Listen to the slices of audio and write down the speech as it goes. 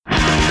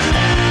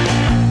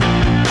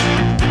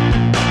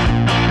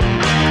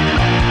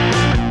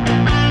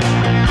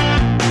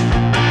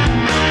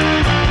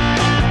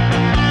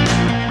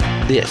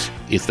This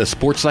is the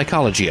Sports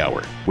Psychology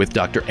Hour with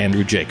Dr.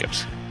 Andrew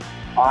Jacobs.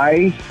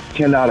 I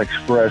cannot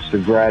express the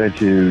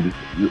gratitude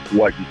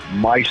what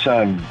my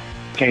son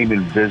came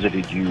and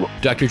visited you.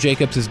 Dr.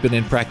 Jacobs has been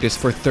in practice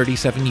for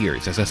 37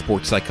 years as a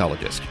sports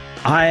psychologist.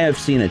 I have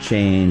seen a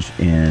change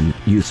in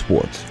youth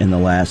sports in the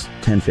last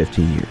 10,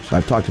 15 years.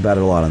 I've talked about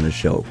it a lot on this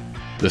show.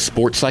 The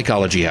Sports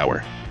Psychology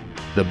Hour.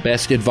 The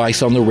best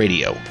advice on the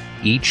radio,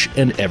 each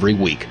and every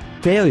week.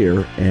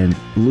 Failure and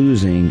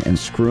losing and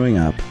screwing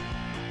up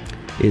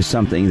is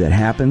something that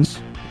happens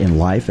in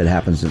life. It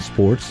happens in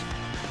sports.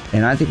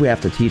 And I think we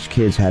have to teach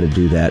kids how to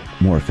do that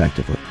more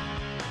effectively.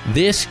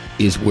 This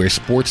is where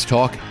sports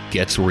talk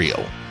gets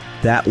real.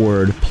 That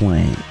word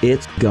playing,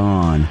 it's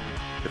gone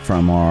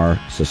from our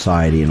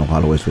society in a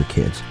lot of ways with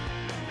kids.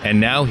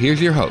 And now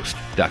here's your host,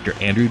 Dr.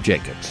 Andrew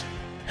Jacobs.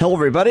 Hello,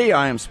 everybody.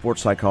 I am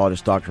sports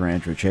psychologist Dr.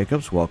 Andrew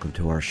Jacobs. Welcome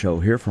to our show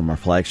here from our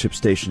flagship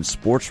station,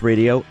 Sports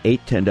Radio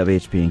 810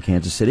 WHB in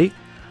Kansas City.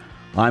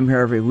 I'm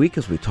here every week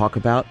as we talk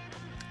about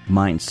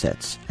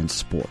mindsets and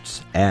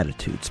sports,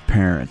 attitudes,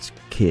 parents,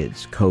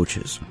 kids,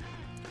 coaches,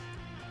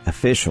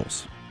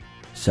 officials,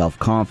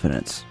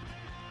 self-confidence,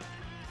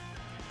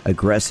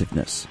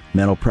 aggressiveness,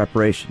 mental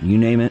preparation, you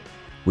name it.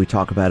 We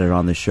talk about it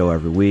on this show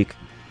every week,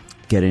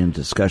 get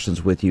into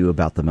discussions with you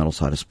about the mental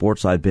side of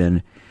sports. I've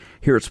been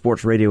here at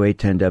Sports Radio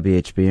 810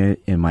 WHB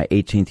in my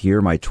 18th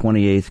year, my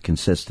 28th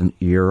consistent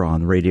year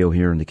on radio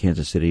here in the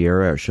Kansas City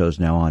area. Our show's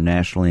now on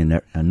nationally in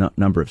a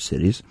number of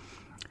cities.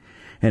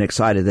 And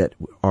excited that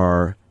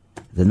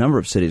the number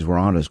of cities we're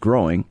on is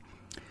growing.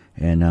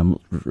 And I'm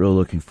really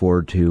looking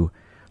forward to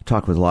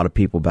talk with a lot of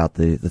people about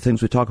the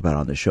things we talk about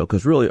on this show,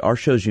 because really our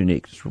show's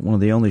unique. It's one of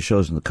the only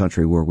shows in the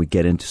country where we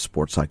get into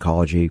sports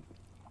psychology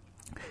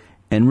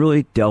and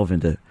really delve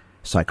into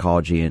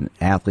psychology and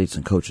athletes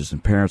and coaches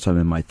and parents. I'm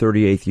in my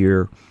 38th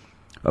year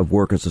of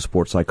work as a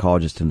sports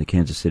psychologist in the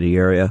Kansas City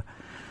area.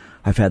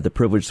 I've had the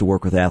privilege to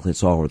work with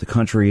athletes all over the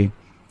country,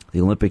 the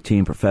Olympic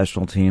team,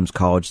 professional teams,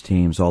 college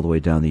teams, all the way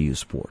down to youth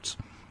sports.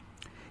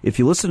 If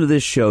you listen to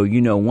this show,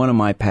 you know one of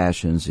my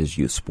passions is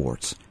youth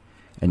sports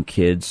and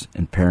kids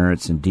and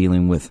parents and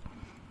dealing with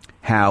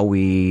how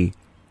we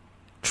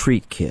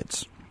treat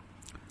kids.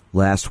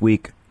 Last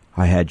week,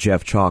 I had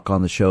Jeff Chalk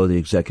on the show, the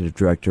executive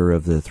director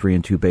of the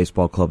 3-2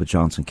 baseball club at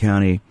Johnson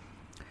County,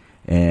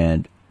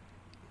 and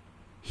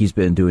he's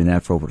been doing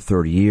that for over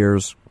 30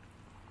 years.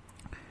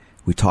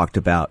 We talked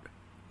about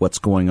what's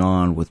going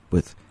on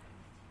with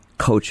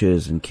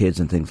coaches and kids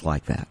and things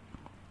like that.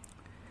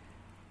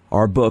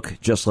 Our book,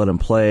 Just Let 'Em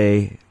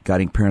Play,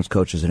 Guiding Parents,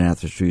 Coaches, and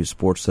Athletes Through Youth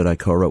Sports, that I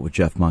co-wrote with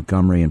Jeff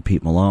Montgomery and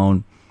Pete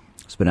Malone,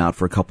 it's been out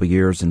for a couple of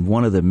years, and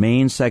one of the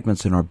main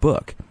segments in our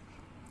book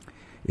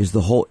is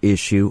the whole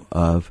issue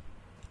of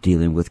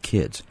dealing with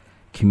kids,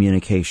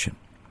 communication,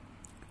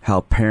 how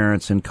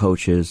parents and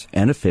coaches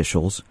and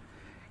officials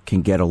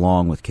can get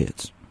along with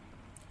kids.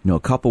 You know,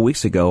 a couple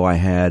weeks ago, I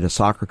had a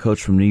soccer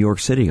coach from New York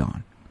City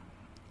on,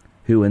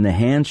 who in the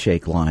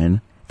handshake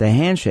line,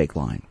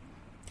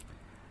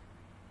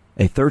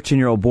 a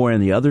 13-year-old boy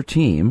on the other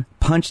team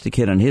punched the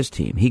kid on his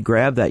team. He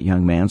grabbed that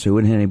young man so he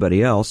wouldn't hit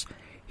anybody else.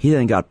 He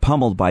then got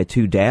pummeled by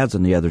two dads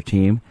on the other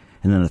team,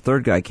 and then a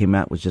third guy came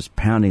out, was just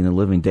pounding the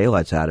living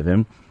daylights out of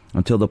him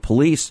until the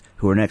police,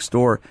 who were next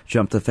door,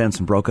 jumped the fence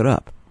and broke it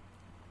up.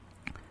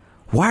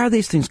 Why are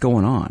these things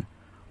going on?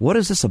 What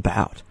is this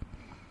about?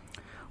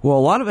 Well, a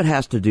lot of it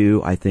has to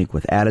do, I think,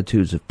 with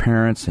attitudes of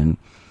parents and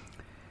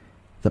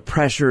the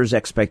pressures,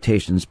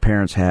 expectations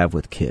parents have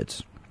with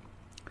kids.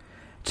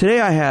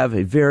 Today I have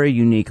a very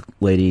unique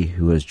lady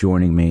who is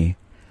joining me.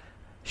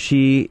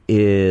 She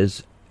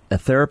is a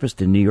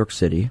therapist in New York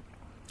City.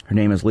 Her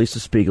name is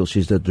Lisa Spiegel.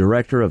 She's the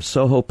director of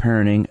Soho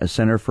Parenting, a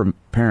center for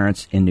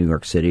parents in New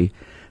York City.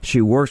 She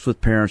works with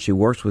parents, she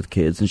works with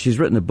kids, and she's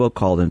written a book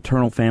called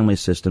Internal Family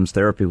Systems,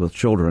 Therapy with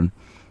Children.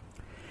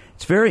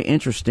 It's a very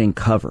interesting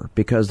cover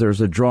because there's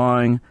a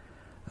drawing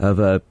of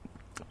a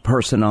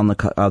person on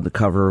the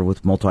cover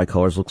with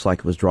multicolors. Looks like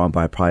it was drawn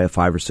by probably a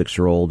 5 or 6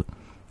 year old,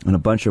 and a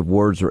bunch of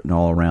words written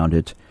all around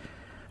it.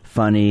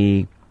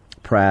 Funny,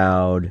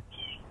 proud,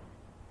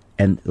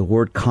 and the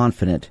word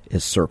confident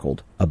is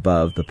circled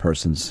above the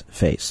person's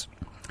face.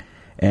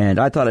 And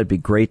I thought it'd be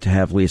great to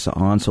have Lisa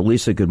on. So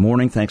Lisa, good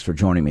morning. Thanks for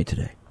joining me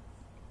today.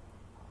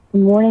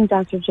 Good morning,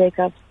 Dr.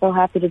 Jacobs. So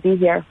happy to be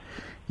here.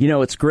 You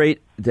know, it's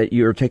great that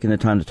you're taking the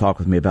time to talk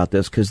with me about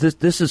this, because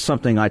this is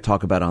something I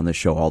talk about on this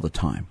show all the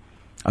time,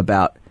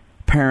 about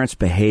parents'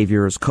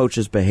 behaviors,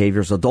 coaches'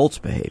 behaviors, adults'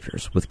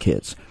 behaviors with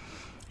kids.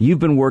 You've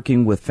been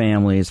working with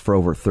families for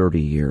over 30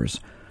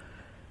 years.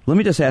 Let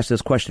me just ask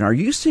this question. Are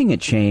you seeing a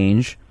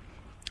change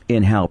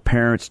in how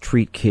parents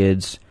treat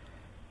kids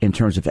in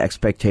terms of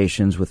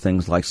expectations with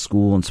things like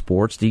school and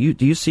sports? Do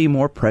you see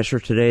more pressure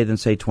today than,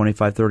 say,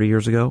 25, 30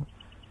 years ago?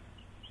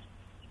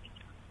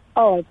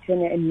 Oh, it's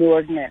an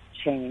inordinate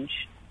change.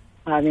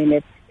 I mean,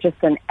 it's just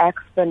an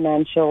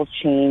exponential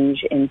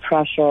change in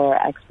pressure,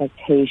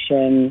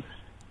 expectation,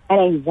 and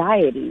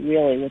anxiety,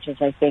 really, which is,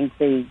 I think,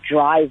 the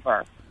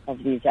driver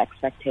of these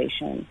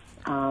expectations.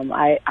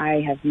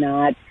 I have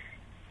not,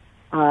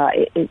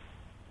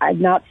 I've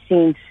not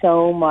seen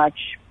so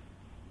much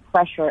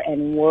pressure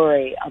and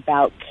worry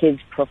about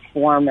kids'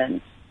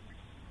 performance.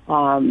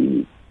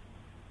 The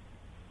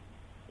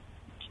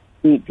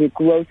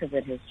growth of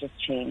it has just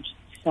changed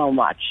so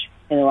much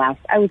in the last,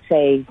 I would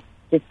say,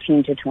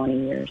 15 to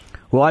 20 years.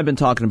 Well, I've been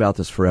talking about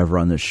this forever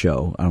on this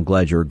show. I'm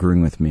glad you're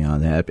agreeing with me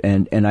on that.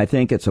 And I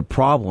think it's a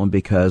problem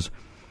because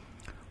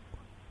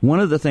one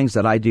of the things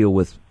that I deal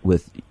with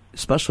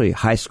especially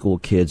high school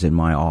kids in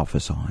my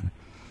office on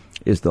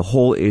is the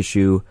whole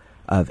issue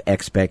of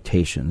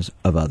expectations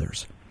of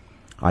others.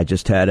 I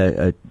just had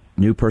a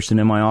new person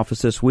in my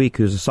office this week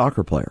who's a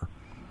soccer player.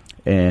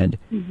 And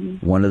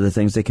one of the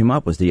things that came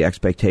up was the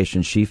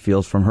expectation she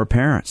feels from her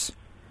parents.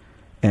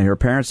 And her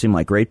parents seem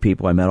like great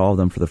people. I met all of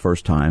them for the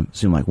first time.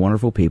 Seem like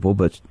wonderful people.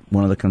 But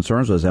one of the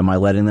concerns was, am I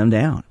letting them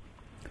down?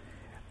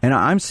 And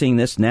I'm seeing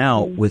this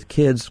now with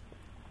kids.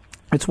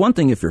 It's one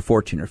thing if you're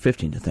 14 or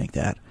 15 to think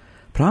that.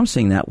 But I'm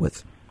seeing that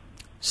with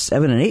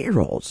 7 and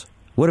 8-year-olds.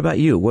 What about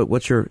you?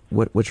 What's your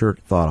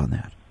thought on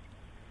that?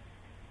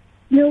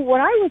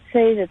 What I would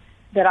say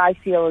that I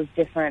feel is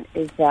different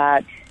is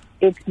that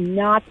it's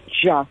not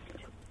just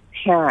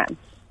parents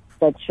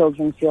that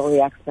children feel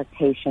the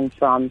expectations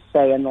from,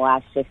 say, in the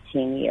last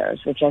 15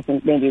 years, which I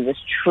think maybe was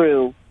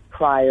true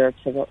prior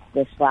to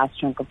this last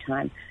chunk of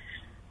time.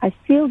 I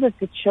feel that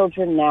the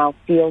children now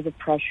feel the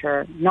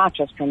pressure not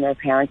just from their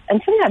parents,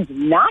 and sometimes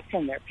not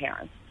from their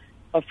parents,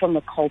 but from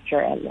the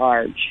culture at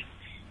large.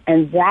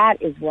 And that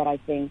is what I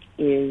think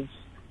is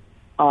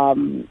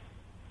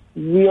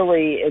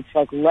really, it's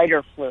like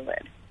lighter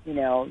fluid,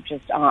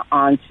 just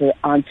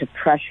onto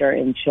pressure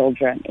in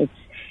children.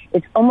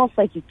 It's almost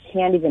like you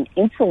can't even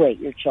insulate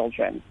your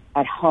children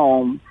at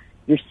home,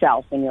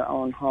 yourself in your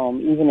own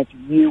home, even if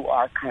you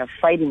are kind of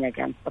fighting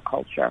against the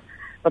culture.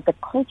 But the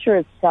culture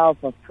itself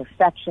of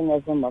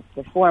perfectionism, of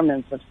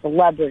performance, of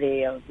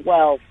celebrity, of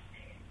wealth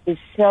is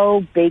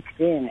so baked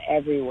in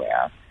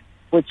everywhere,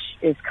 which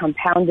is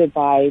compounded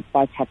by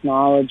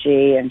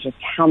technology and just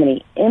how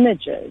many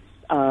images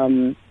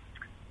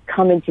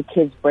come into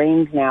kids'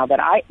 brains now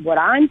that what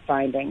I'm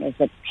finding is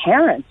that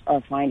parents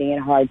are finding it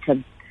hard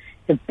to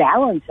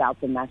balance out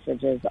the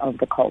messages of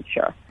the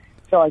culture.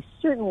 So I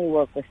certainly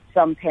work with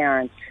some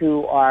parents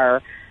who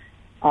are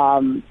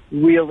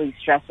really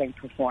stressing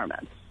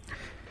performance.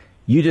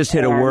 You just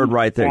hit a word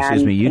right there.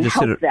 Excuse me. You just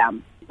hit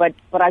them. But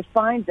I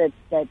find that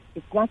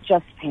it's not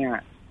just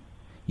parents.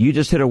 You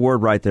just hit a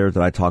word right there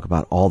that I talk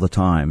about all the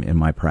time in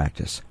my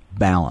practice.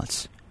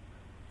 Balance.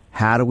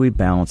 How do we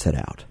balance it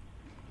out?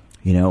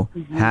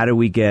 How do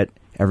we get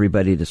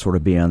everybody to sort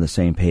of be on the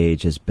same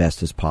page as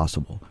best as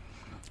possible?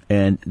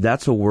 And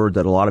that's a word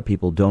that a lot of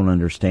people don't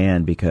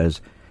understand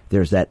because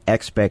there's that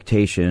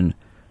expectation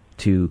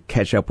to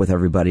catch up with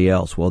everybody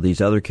else. Well,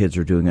 these other kids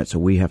are doing it, so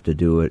we have to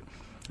do it.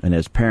 And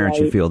as parents,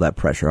 you feel that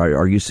pressure.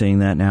 Are you seeing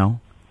that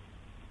now?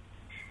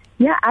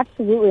 Yeah,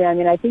 absolutely. I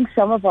mean, I think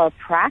some of our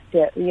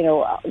practice,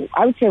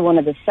 I would say one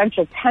of the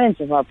central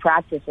tenets of our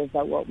practice is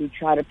that what we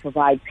try to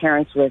provide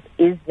parents with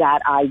is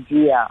that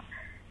idea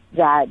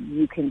that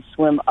you can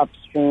swim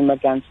upstream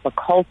against the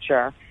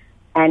culture.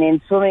 And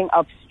in swimming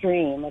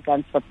upstream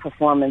against the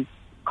performance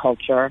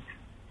culture,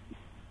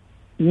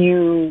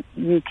 you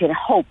can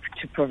hope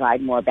to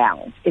provide more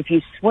balance. If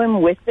you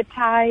swim with the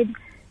tide,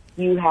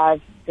 you have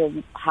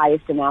the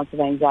highest amounts of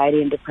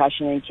anxiety and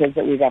depression in kids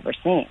that we've ever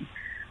seen.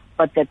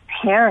 But the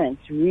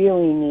parents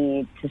really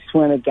need to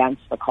swim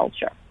against the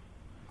culture,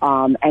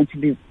 and to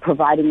be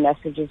providing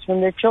messages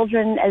from their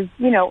children as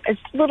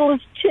little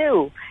as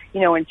 2,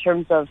 in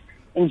terms of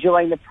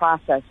enjoying the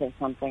process of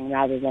something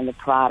rather than the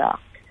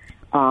product.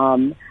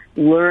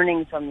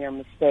 Learning from their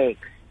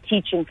mistakes,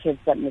 teaching kids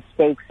that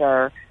mistakes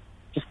are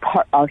just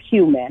are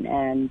human,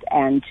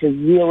 and to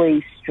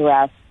really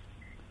stress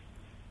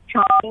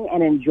trying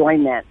and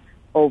enjoyment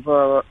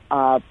over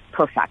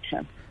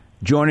perfection.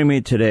 Joining me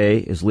today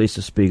is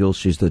Lisa Spiegel.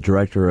 She's the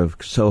director of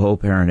Soho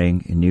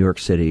Parenting in New York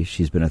City.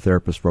 She's been a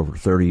therapist for over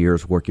 30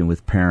 years working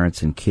with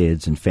parents and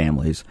kids and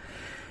families.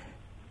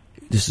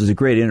 This is a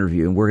great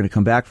interview, and we're going to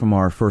come back from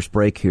our first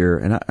break here.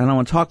 And I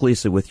want to talk,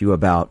 Lisa, with you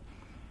about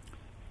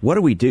what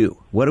do we do?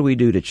 What do we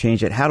do to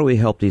change it? How do we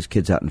help these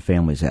kids out and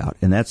families out?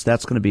 And that's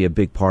going to be a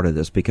big part of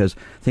this because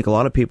I think a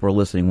lot of people are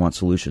listening want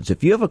solutions.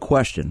 If you have a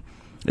question,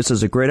 this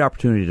is a great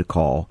opportunity to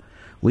call.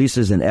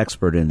 Lisa's an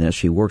expert in this.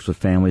 She works with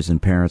families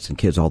and parents and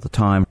kids all the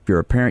time. If you're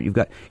a parent,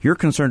 you're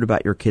concerned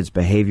about your kids'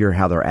 behavior,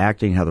 how they're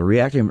acting, how they're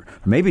reacting, or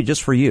maybe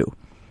just for you.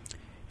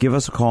 Give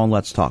us a call and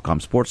let's talk. I'm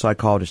sports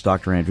psychologist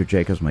Dr. Andrew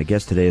Jacobs. My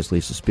guest today is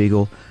Lisa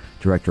Spiegel,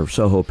 director of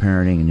Soho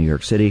Parenting in New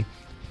York City.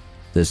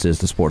 This is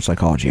the Sports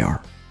Psychology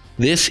Hour.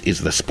 This is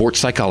the Sports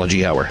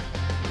Psychology Hour.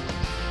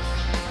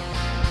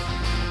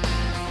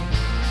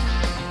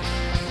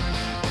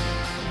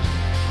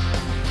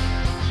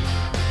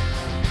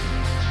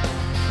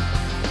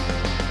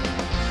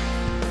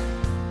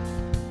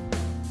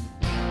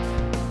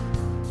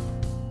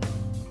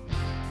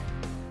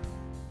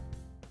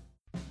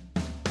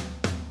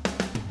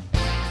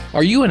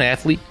 Are you an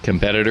athlete,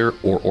 competitor,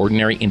 or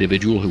ordinary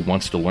individual who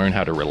wants to learn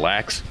how to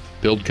relax,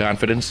 build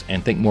confidence,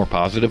 and think more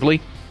positively?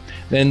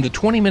 then the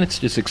 20 Minutes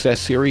to Success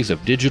series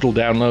of digital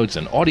downloads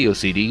and audio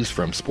CDs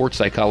from sports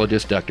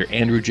psychologist Dr.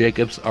 Andrew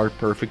Jacobs are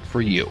perfect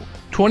for you.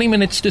 20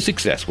 Minutes to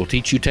Success will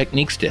teach you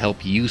techniques to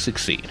help you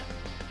succeed.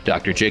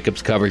 Dr.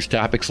 Jacobs covers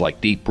topics like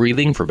deep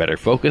breathing for better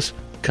focus,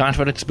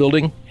 confidence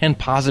building, and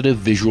positive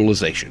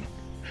visualization.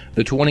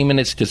 The 20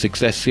 Minutes to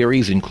Success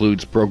series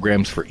includes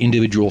programs for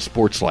individual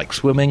sports like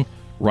swimming,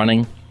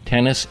 running,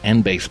 tennis,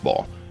 and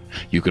baseball.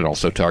 You can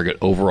also target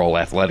overall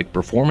athletic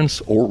performance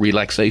or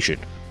relaxation.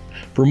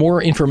 For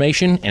more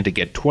information and to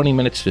get 20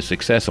 Minutes to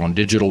Success on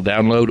digital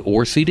download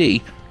or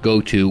CD, go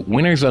to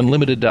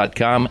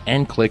winnersunlimited.com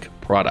and click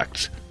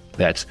Products.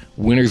 That's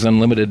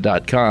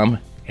winnersunlimited.com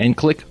and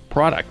click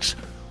Products.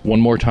 One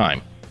more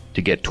time.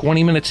 To get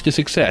 20 Minutes to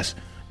Success,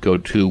 go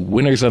to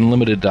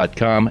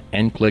winnersunlimited.com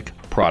and click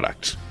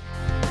Products.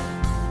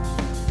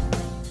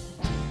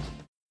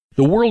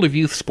 The world of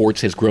youth sports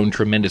has grown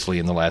tremendously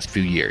in the last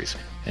few years,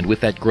 and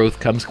with that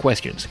growth comes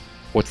questions.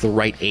 What's the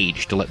right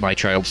age to let my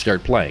child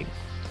start playing?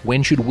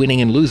 When should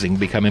winning and losing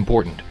become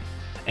important?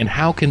 And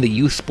how can the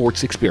youth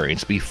sports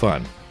experience be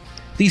fun?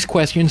 These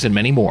questions and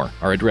many more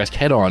are addressed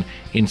head-on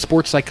in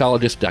sports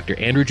psychologist Dr.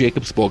 Andrew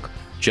Jacobs' book,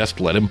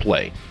 Just Let Him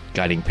Play,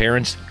 guiding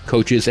parents,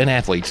 coaches, and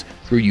athletes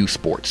through youth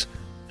sports.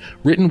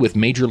 Written with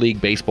Major League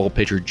Baseball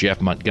pitcher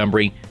Jeff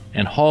Montgomery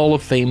and Hall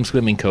of Fame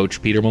swimming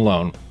coach Peter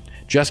Malone,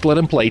 Just Let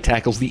Him Play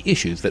tackles the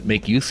issues that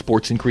make youth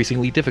sports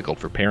increasingly difficult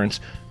for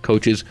parents,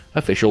 coaches,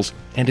 officials,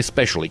 and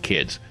especially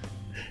kids.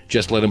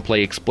 Just Let Him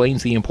Play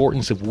explains the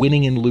importance of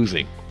winning and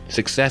losing,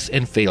 success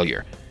and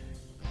failure,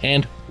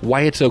 and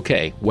why it's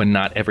okay when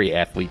not every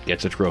athlete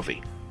gets a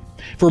trophy.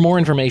 For more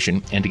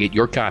information and to get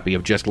your copy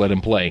of Just Let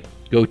Him Play,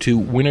 go to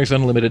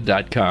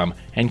winnersunlimited.com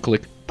and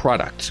click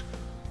Products.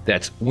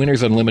 That's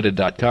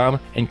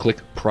winnersunlimited.com and click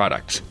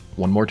Products.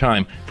 One more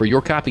time, for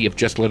your copy of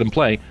Just Let Him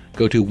Play,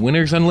 go to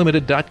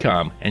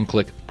winnersunlimited.com and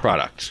click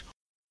Products.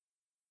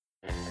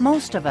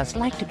 Most of us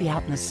like to be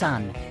out in the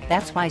sun.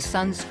 That's why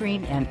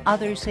sunscreen and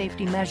other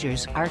safety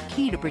measures are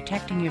key to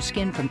protecting your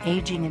skin from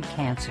aging and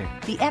cancer.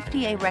 The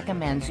FDA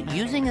recommends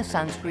using a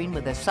sunscreen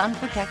with a sun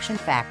protection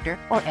factor,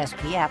 or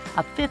SPF,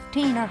 of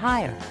 15 or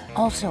higher.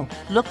 Also,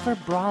 look for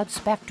broad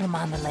spectrum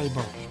on the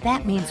label.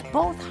 That means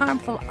both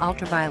harmful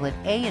ultraviolet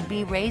A and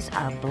B rays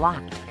are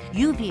blocked.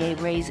 UVA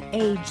rays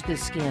age the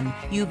skin,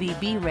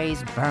 UVB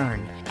rays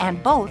burn,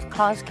 and both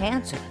cause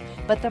cancer.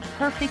 But the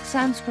perfect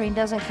sunscreen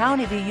doesn't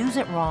count if you use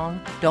it wrong.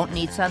 Don't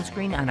need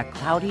sunscreen on a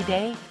cloudy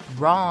day?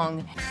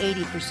 Wrong.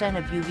 80%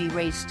 of UV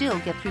rays still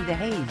get through the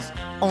haze.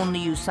 Only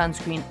use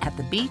sunscreen at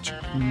the beach?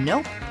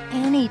 Nope.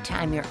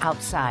 Anytime you're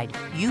outside,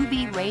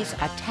 UV rays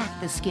attack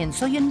the skin,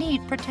 so you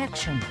need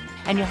protection.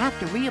 And you have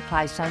to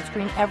reapply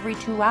sunscreen every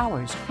 2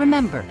 hours.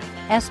 Remember,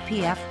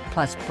 SPF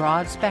plus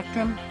broad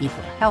spectrum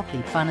equal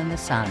healthy fun in the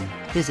sun.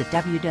 Visit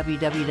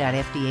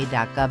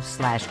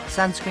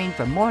www.fda.gov/sunscreen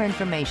for more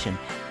information.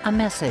 A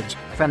message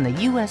from the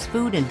U.S.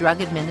 Food and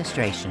Drug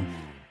Administration.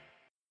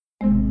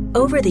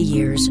 Over the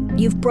years,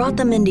 you've brought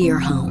them into your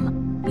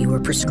home. You were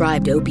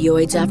prescribed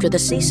opioids after the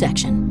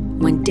C-section,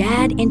 when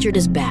Dad injured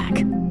his back,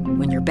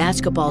 when your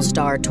basketball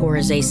star tore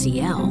his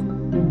ACL.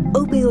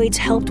 Opioids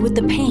helped with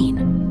the pain,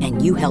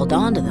 and you held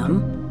on to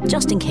them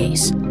just in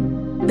case.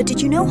 But did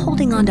you know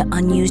holding on to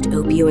unused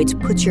opioids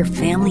puts your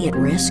family at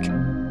risk?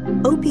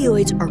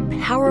 Opioids are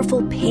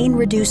powerful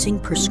pain-reducing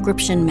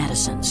prescription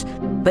medicines,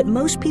 but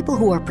most people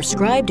who are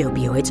prescribed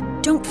opioids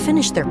don't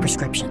finish their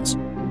prescriptions.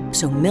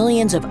 So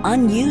millions of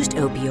unused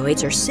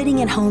opioids are sitting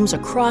in homes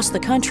across the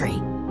country.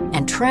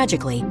 And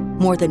tragically,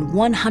 more than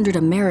 100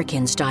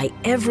 Americans die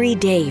every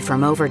day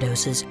from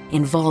overdoses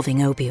involving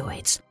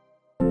opioids.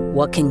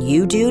 What can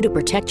you do to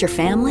protect your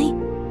family?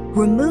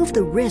 Remove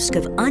the risk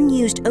of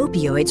unused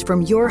opioids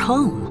from your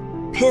home.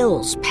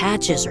 Pills,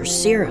 patches, or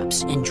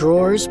syrups in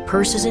drawers,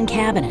 purses, and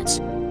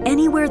cabinets,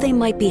 anywhere they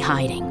might be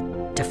hiding.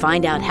 To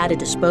find out how to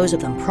dispose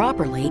of them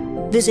properly,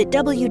 visit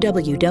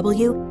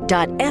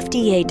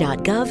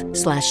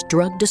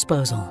www.fda.gov/drug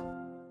disposal.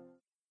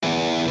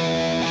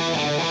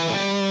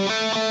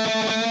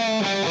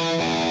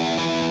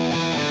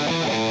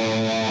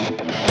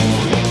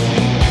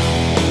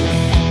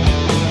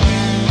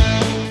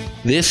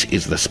 This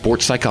is the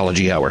Sports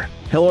Psychology Hour.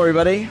 Hello,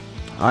 everybody.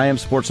 I am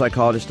sports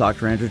psychologist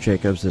Dr. Andrew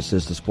Jacobs. This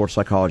is the Sports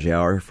Psychology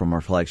Hour from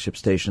our flagship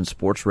station,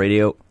 Sports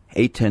Radio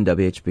 810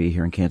 WHB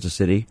here in Kansas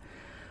City.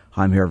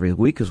 I'm here every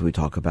week as we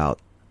talk about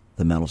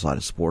the mental side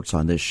of sports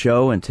on this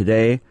show. And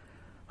today,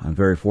 I'm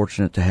very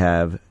fortunate to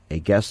have a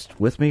guest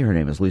with me. Her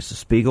name is Lisa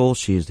Spiegel.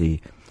 She's the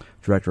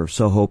director of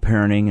Soho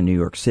Parenting in New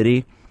York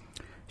City.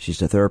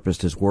 She's a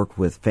therapist, has worked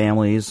with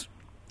families,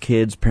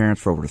 kids,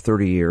 parents for over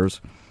 30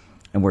 years.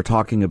 And we're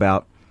talking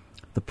about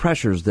the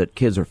pressures that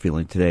kids are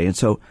feeling today. And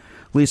so,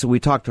 Lisa, we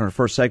talked in our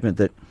first segment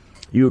that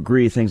you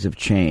agree things have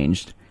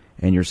changed,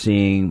 and you're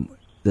seeing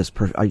this.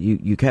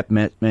 You kept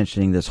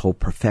mentioning this whole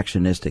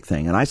perfectionistic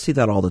thing, and I see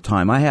that all the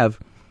time. I have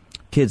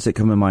kids that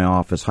come in my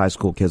office, high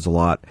school kids a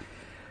lot,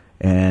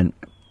 and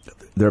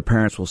their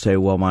parents will say,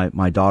 well,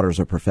 my daughter's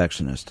a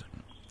perfectionist.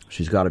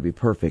 She's got to be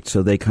perfect.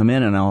 So they come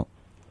in, and I'll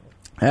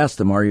ask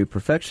them, are you a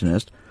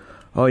perfectionist,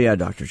 "Oh yeah,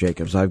 Dr.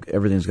 Jacobs,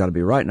 everything's got to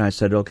be right." And I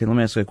said, "Okay, let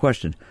me ask you a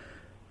question.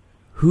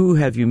 Who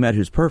have you met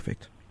who's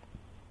perfect?"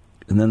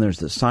 And then there's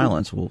this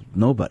silence. "Well,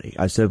 nobody."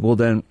 I said, "Well,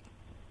 then,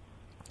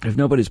 if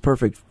nobody's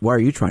perfect, why are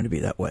you trying to be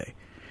that way?"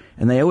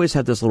 And they always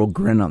have this little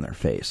grin on their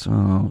face.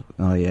 Oh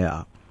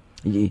yeah.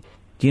 Do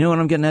you know what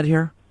I'm getting at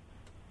here?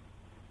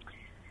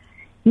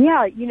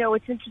 Yeah,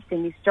 it's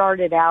interesting. You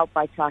started out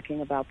by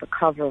talking about the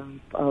cover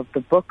of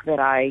the book that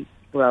I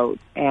wrote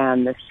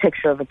and this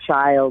picture of a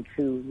child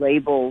who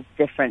labels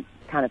different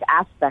kind of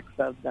aspects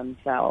of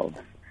themselves.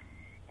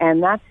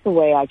 And that's the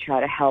way I try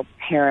to help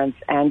parents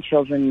and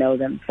children know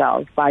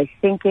themselves, by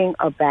thinking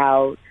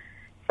about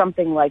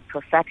something like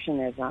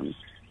perfectionism,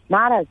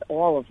 not as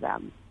all of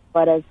them,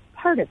 but as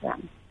part of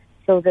them.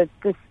 So that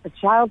a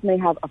child may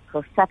have a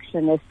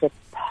perfectionistic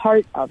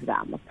part of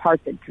them, a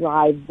part that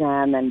drives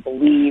them and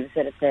believes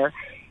that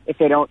if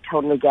they don't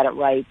totally get it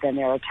right, then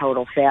they're a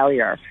total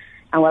failure.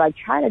 And what I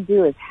try to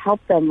do is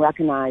help them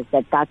recognize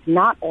that that's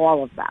not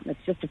all of them. It's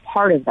just a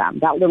part of them.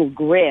 That little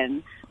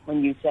grin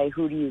when you say,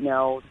 "Who do you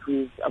know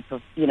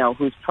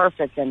who's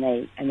perfect?" and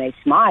they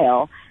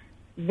smile,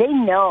 they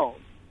know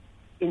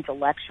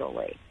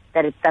intellectually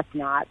that that's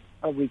not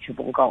a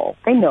reachable goal.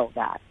 They know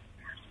that,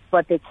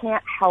 but they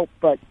can't help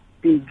but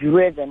be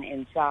driven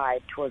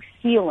inside toward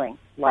feeling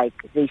like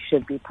they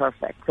should be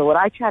perfect. So what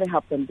I try to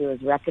help them do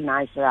is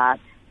recognize that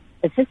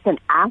it's just an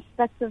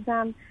aspect of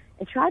them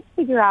and try to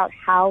figure out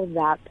how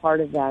that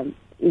part of them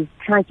is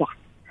trying to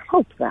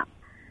help them,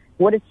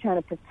 what it's trying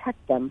to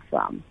protect them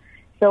from.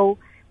 So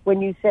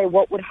when you say,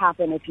 what would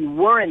happen if you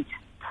weren't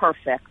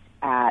perfect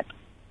at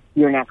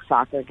your next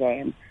soccer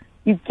game,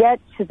 you get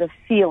to the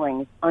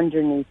feelings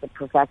underneath the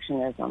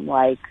perfectionism,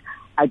 like,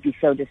 I'd be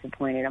so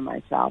disappointed in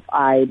myself.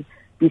 I'd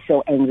be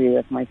so angry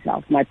with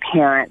myself. My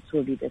parents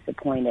would be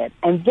disappointed.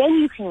 And then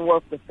you can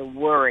work with the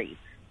worry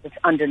that's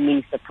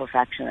underneath the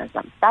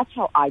perfectionism. That's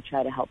how I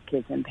try to help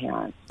kids and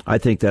parents. I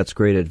think that's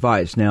great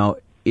advice. Now,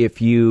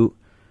 if you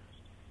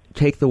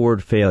take the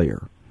word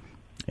failure,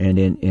 and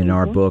in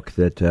our book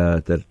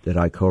that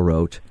I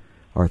co-wrote,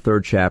 our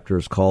third chapter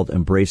is called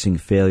 "Embracing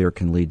Failure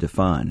Can Lead to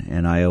Fun."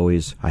 And I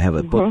have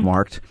it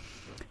bookmarked.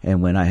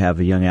 And when I have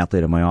a young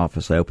athlete in my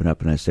office, I open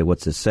up and I say,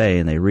 "What's this say?"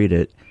 And they read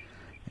it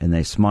and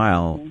they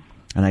smile.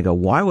 And I go,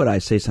 "Why would I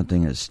say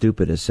something as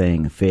stupid as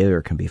saying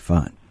failure can be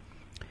fun?"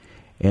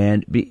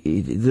 And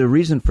the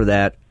reason for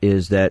that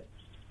is that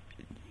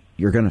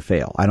you're going to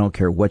fail. I don't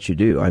care what you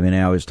do. I mean,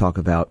 I always talk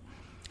about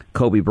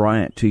Kobe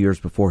Bryant 2 years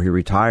before he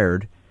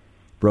retired,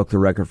 broke the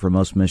record for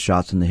most missed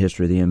shots in the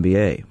history of the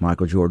NBA.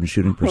 Michael Jordan's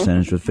shooting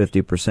percentage was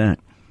 50%.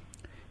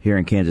 Here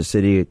in Kansas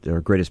City,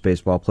 our greatest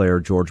baseball player,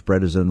 George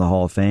Brett, is in the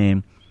Hall of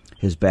Fame.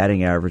 His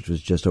batting average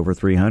was just over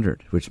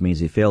 300, which means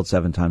he failed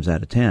 7 times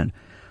out of 10.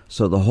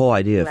 So the whole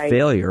idea of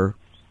failure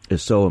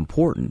is so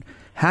important.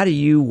 How do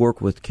you work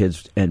with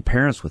kids and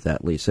parents with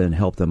that, Lisa, and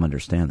help them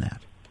understand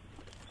that?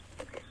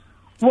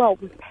 Well,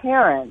 with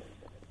parents,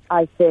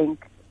 I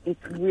think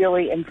it's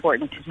really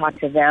important to talk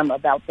to them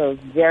about those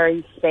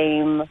very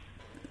same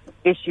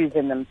issues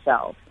in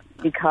themselves,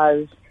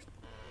 because,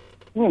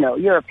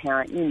 you're a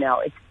parent,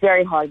 it's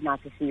very hard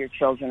not to see your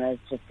children as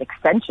just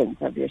extensions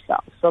of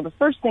yourself. So the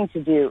first thing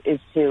to do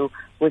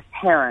with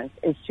parents,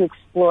 is to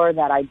explore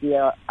that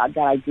idea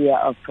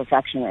of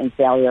perfection and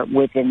failure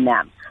within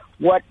them.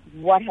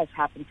 What has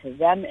happened to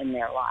them in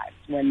their lives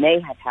when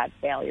they have had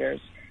failures?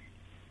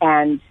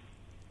 And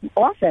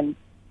often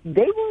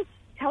they will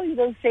tell you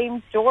those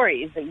same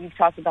stories that you've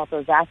talked about,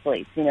 those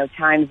athletes,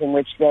 times in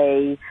which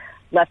they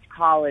left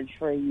college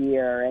for a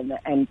year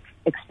and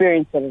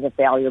experienced it as a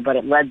failure, but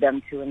it led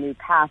them to a new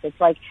path.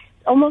 It's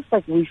almost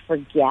like we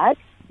forget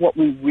what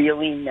we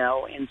really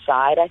know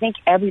inside. I think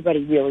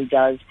everybody really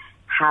does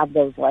have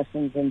those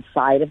lessons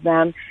inside of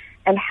them,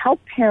 and help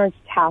parents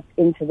tap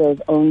into those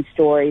own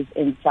stories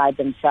inside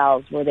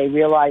themselves, where they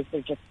realize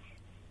they're just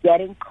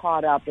getting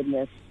caught up in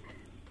this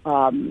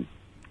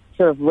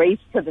sort of race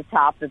to the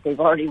top that they've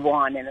already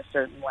won in a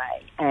certain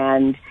way,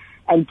 and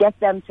get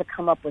them to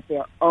come up with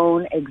their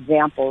own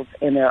examples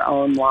in their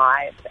own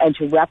lives, and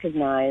to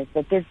recognize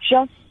that they're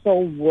just so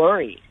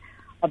worried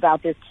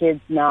about their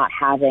kids not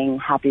having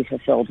happy,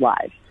 fulfilled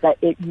lives. That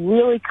it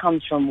really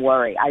comes from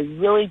worry. I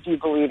really do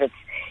believe it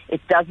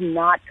does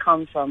not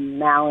come from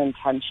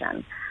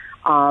malintention.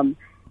 And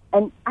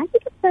I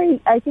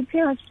think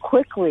parents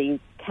quickly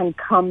can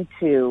come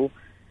to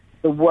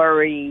the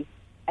worry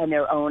and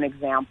their own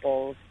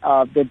examples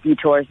of the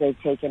detours they've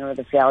taken or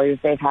the failures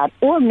they've had.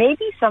 Or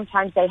maybe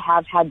sometimes they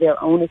have had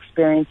their own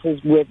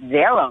experiences with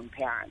their own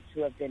parents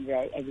who have been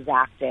very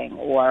exacting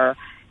or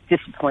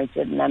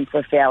disappointed in them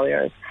for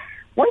failures.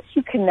 Once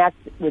you connect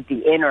with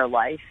the inner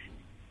life,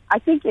 I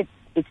think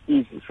it's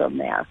easy from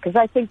there, because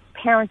I think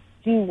parents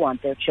do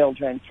want their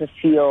children to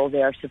feel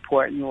their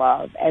support and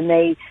love, and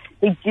they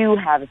do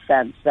have a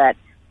sense that,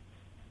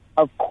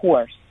 of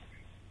course,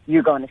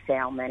 you're going to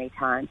fail many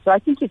times. So I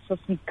think it's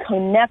just you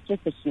connect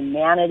with the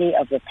humanity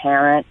of the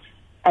parent,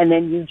 and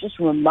then you just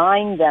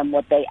remind them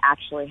what they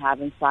actually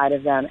have inside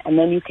of them, and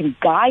then you can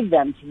guide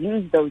them to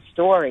use those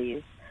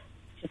stories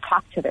to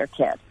talk to their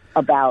kids.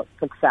 about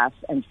success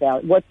and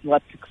failure,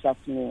 what success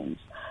means,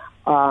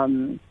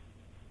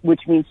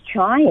 which means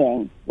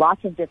trying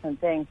lots of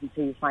different things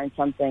until you find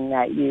something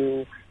that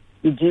you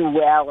do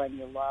well and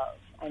you love.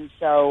 And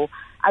so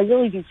I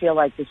really do feel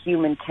like the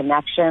human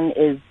connection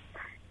is,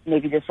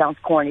 maybe this sounds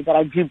corny, but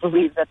I do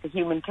believe that the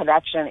human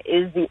connection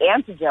is the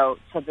antidote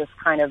to this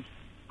kind of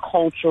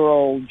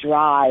cultural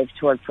drive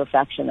toward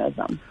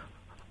perfectionism.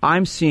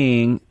 I'm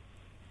seeing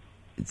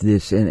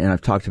this, and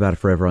I've talked about it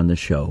forever on this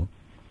show,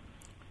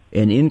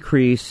 an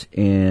increase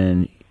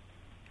in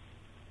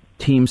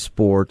team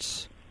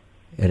sports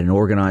at an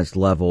organized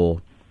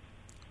level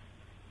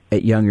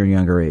at younger and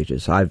younger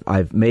ages.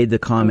 I've made the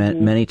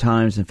comment many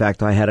times. In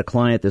fact, I had a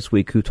client this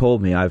week who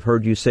told me, I've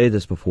heard you say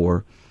this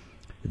before,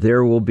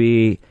 there will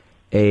be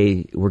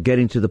we're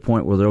getting to the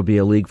point where there will be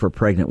a league for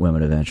pregnant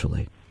women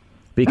eventually.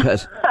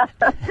 Because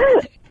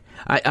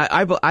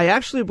I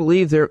actually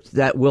believe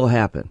that will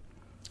happen.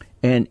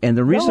 And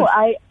the reason...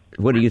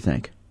 what do you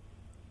think?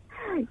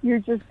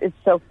 It's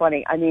so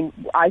funny. I mean,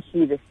 I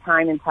see this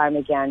time and time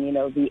again,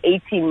 the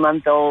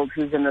 18-month-old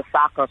who's in the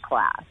soccer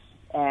class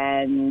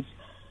and,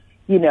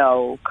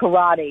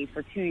 karate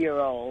for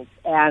 2-year-olds.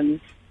 And,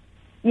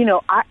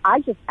 I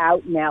just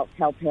out and out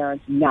tell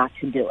parents not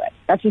to do it.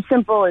 That's as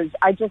simple as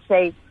I just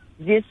say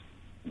this,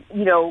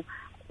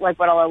 like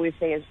what I'll always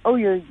say is,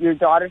 your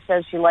daughter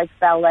says she likes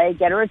ballet,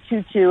 get her a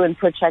tutu and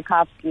put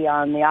Tchaikovsky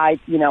on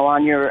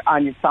on your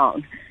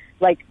phone.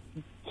 Like,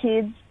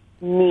 kids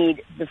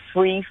need the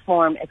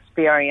free-form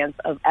experience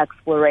of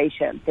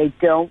exploration. They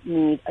don't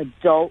need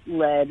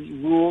adult-led,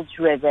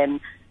 rule-driven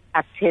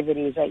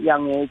activities at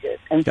young ages.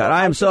 And God,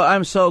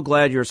 I'm so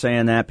glad you're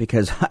saying that,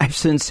 because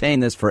I've been saying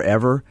this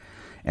forever,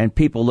 and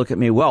people look at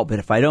me, well, but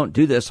if I don't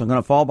do this, I'm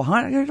going to fall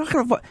behind. You're not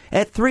going to.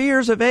 At 3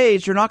 years of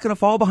age, you're not going to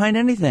fall behind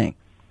anything.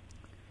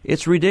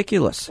 It's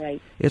ridiculous.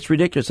 Right. It's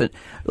ridiculous. And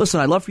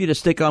listen, I'd love for you to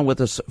stick on with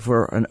us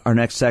for our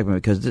next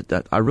segment, because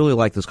I really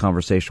like this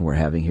conversation we're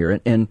having here.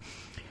 And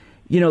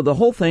the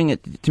whole thing,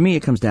 to me,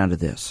 it comes down to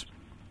this.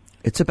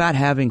 It's about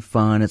having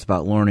fun. It's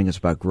about learning. It's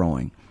about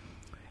growing.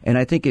 And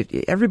I think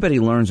everybody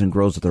learns and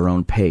grows at their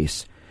own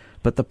pace.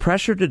 But the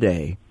pressure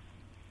today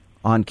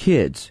on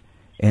kids,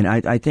 and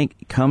I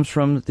think comes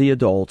from the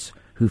adults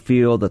who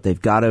feel that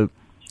they've got to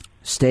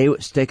stay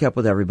up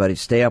with everybody.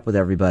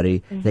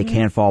 Mm-hmm. They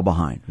can't fall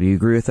behind. Do you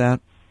agree with that?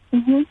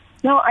 Mm-hmm.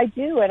 No, I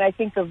do. And I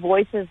think the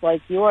voices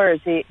like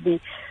yours, the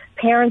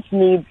parents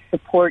need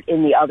support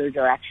in the other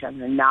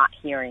direction and not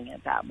hearing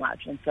it that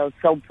much. And so it's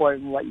so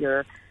important what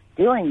you're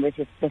doing with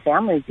the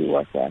families you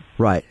work with.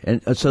 Right.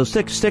 And so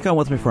stick on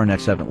with me for our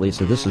next segment,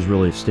 Lisa. This is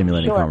really a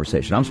stimulating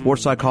conversation. I'm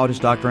sports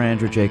psychologist Dr.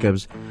 Andrew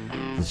Jacobs.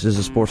 This is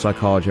the Sports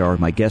Psychology Hour.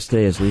 My guest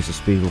today is Lisa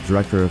Spiegel,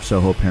 director of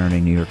Soho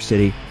Parenting, New York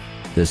City.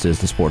 This is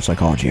the Sports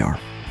Psychology Hour.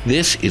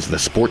 This is the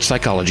Sports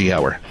Psychology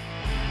Hour.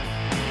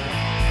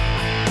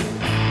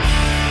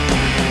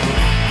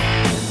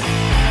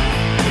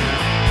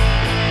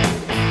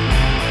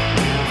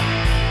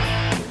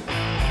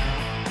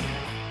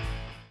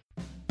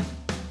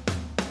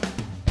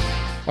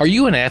 Are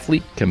you an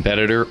athlete,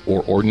 competitor,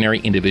 or ordinary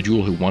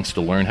individual who wants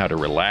to learn how to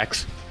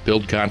relax,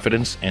 build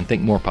confidence, and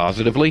think more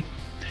positively?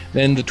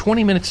 Then the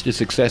 20 Minutes to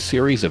Success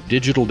series of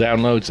digital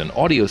downloads and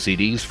audio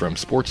CDs from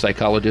sports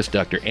psychologist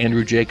Dr.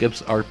 Andrew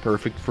Jacobs are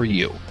perfect for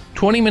you.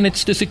 20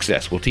 Minutes to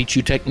Success will teach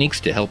you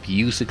techniques to help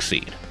you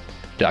succeed.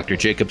 Dr.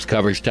 Jacobs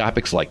covers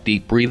topics like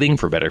deep breathing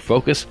for better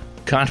focus,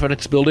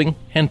 confidence building,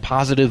 and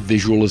positive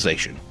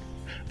visualization.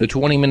 The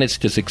 20 Minutes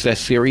to Success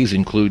series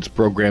includes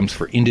programs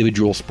for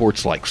individual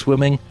sports like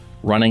swimming,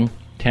 running,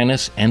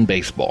 tennis, and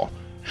baseball.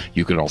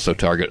 You can also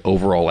target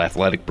overall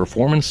athletic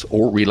performance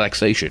or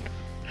relaxation.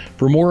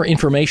 For more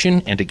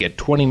information and to get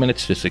 20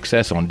 Minutes to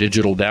Success on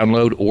digital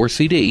download or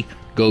CD,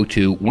 go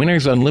to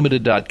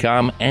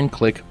winnersunlimited.com and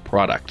click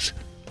Products.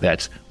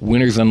 That's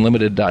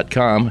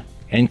winnersunlimited.com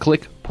and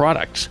click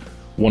Products.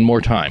 One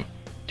more time.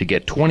 To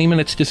get 20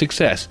 Minutes to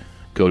Success,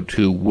 go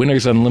to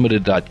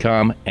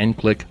winnersunlimited.com and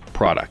click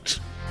Products.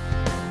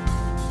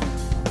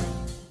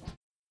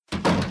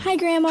 Hi,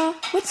 Grandma.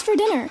 What's for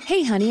dinner?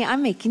 Hey, honey,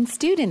 I'm making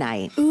stew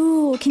tonight.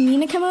 Ooh, can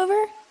Nina come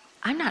over?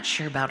 I'm not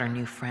sure about our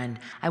new friend.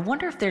 I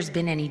wonder if there's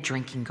been any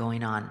drinking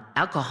going on.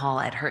 Alcohol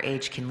at her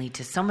age can lead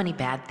to so many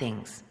bad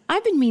things.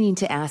 I've been meaning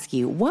to ask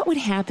you, what would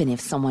happen if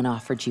someone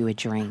offered you a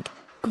drink?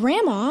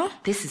 Grandma?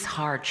 This is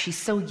hard. She's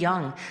so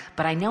young,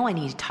 but I know I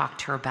need to talk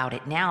to her about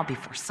it now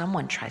before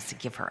someone tries to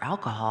give her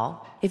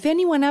alcohol. If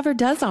anyone ever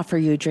does offer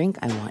you a drink,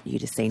 I want you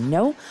to say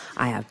no.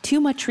 I have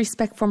too much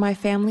respect for my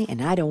family,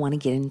 and I don't want to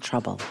get in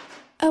trouble.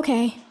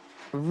 Okay.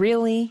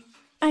 Really?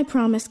 I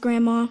promise,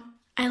 Grandma.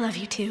 I love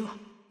you too.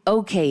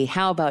 Okay,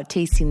 how about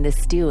tasting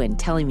this stew and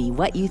telling me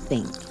what you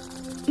think?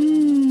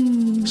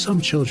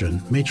 Some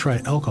children may try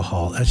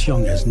alcohol as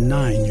young as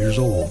 9 years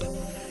old.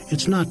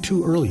 It's not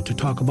too early to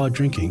talk about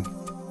drinking.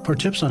 For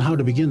tips on how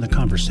to begin the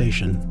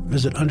conversation,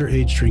 visit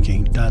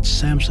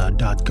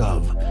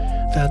underagedrinking.samhsa.gov.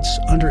 That's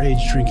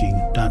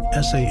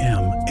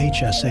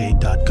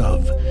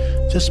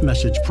underagedrinking.samhsa.gov. This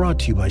message brought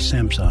to you by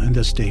SAMHSA and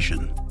this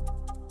station.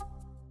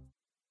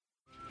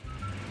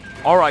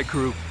 All right,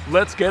 crew,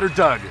 let's get her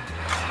dug.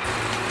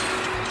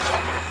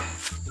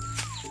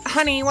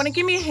 Honey, want to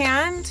give me a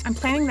hand? I'm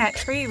planting that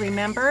tree,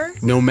 remember?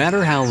 No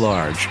matter how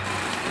large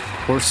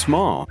or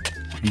small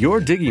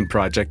your digging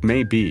project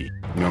may be,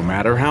 no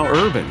matter how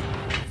urban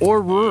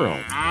or rural,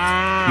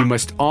 you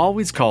must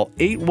always call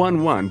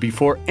 811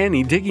 before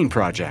any digging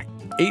project.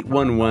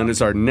 811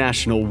 is our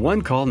national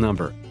one-call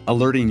number,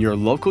 alerting your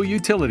local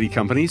utility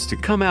companies to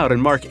come out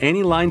and mark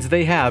any lines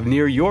they have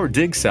near your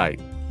dig site.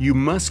 You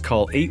must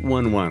call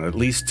 811 at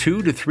least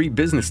 2 to 3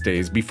 business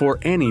days before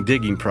any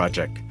digging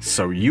project,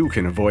 so you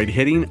can avoid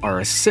hitting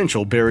our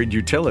essential buried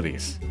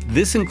utilities.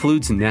 This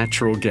includes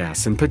natural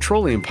gas and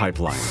petroleum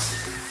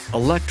pipelines,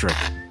 electric,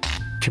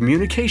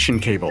 communication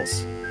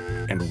cables,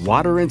 and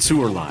water and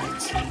sewer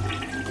lines.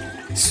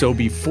 So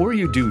before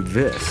you do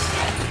this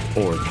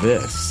or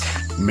this,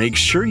 make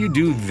sure you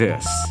do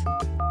this.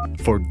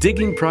 For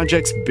digging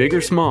projects big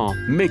or small,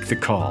 make the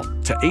call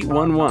to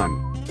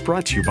 811.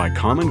 Brought to you by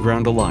Common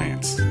Ground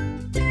Alliance.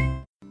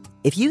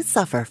 If you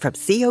suffer from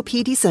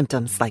COPD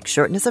symptoms like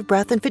shortness of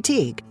breath and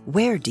fatigue,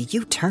 where do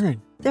you turn?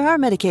 There are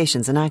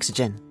medications and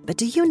oxygen, but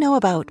do you know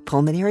about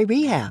pulmonary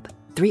rehab?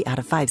 3 out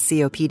of 5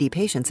 COPD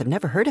patients have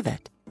never heard of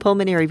it.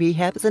 Pulmonary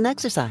rehab is an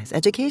exercise,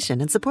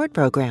 education, and support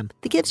program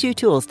that gives you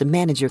tools to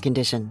manage your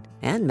condition,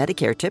 and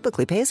Medicare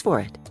typically pays for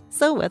it.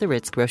 So whether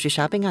it's grocery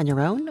shopping on your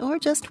own or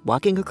just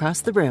walking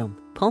across the room,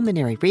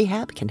 pulmonary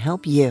rehab can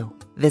help you.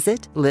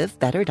 Visit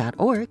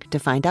livebetter.org to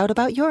find out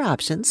about your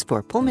options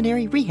for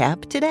pulmonary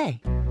rehab today.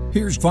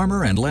 Here's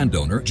farmer and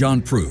landowner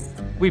John Prue.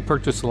 We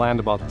purchased the land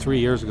about 3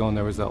 years ago, and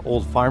there was an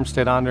old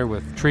farmstead on there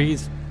with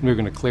trees. We were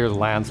going to clear the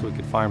land so we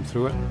could farm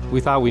through it.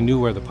 We thought we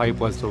knew where the pipe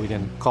was, so we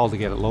didn't call to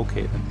get it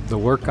located. The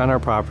work on our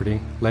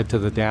property led to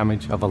the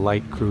damage of a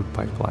light crude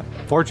pipeline.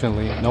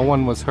 Fortunately, no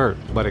one was hurt,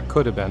 but it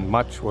could have been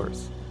much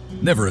worse.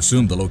 Never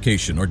assume the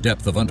location or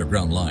depth of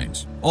underground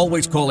lines.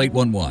 Always call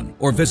 811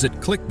 or visit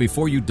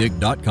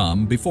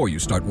clickbeforeyoudig.com before you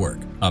start work.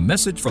 A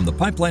message from the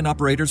Pipeline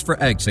Operators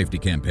for Ag Safety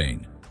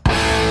campaign.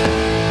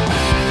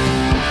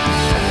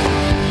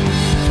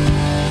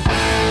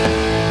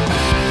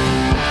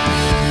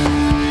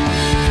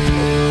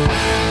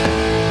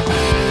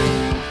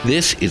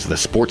 This is the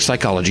Sports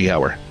Psychology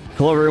Hour.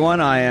 Hello,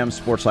 everyone. I am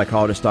sports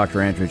psychologist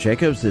Dr. Andrew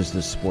Jacobs. This is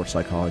the Sports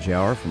Psychology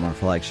Hour from our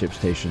flagship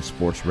station,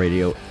 Sports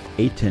Radio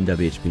 810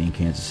 WHB in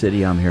Kansas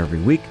City. I'm here every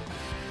week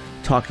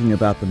talking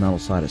about the mental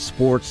side of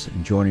sports.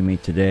 And joining me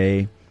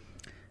today,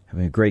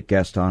 having a great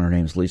guest on. Her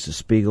name is Lisa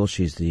Spiegel.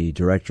 She's the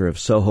director of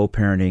Soho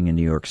Parenting in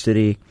New York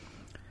City.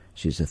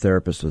 She's a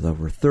therapist with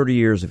over 30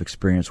 years of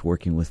experience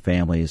working with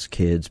families,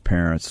 kids,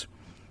 parents,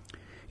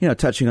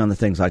 touching on the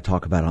things I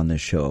talk about on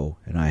this show,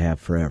 and I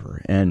have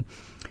forever. And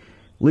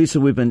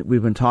Lisa, we've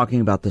been talking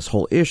about this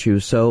whole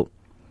issue, so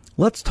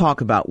let's talk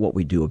about what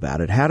we do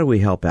about it. How do we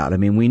help out? I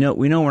mean, we know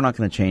we're not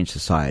going to change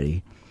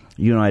society.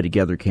 You and I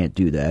together can't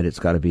do that. It's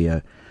got to be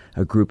a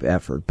group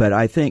effort. But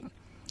I think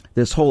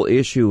this whole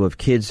issue of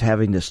kids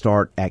having to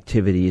start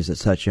activities at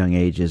such young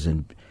ages,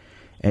 and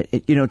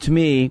to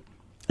me,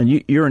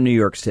 and you're in New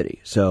York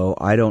City, so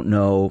I don't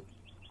know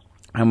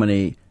how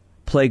many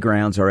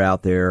playgrounds are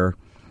out there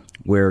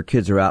where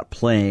kids are out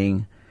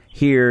playing.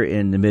 Here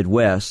in the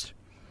Midwest,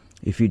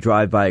 if you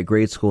drive by a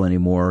grade school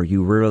anymore,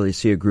 you rarely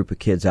see a group of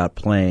kids out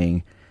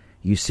playing.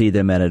 You see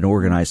them at an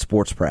organized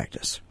sports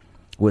practice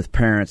with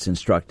parents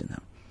instructing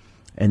them.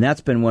 And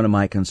that's been one of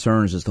my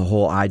concerns, is the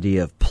whole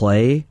idea of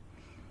play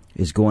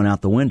is going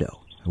out the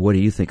window. What do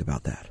you think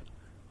about that?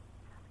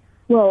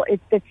 Well,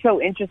 it's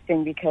so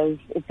interesting because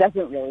it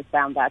doesn't really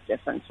sound that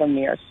different from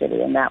New York City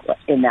in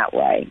that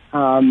way.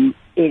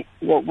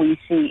 What we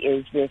see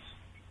is this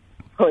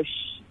push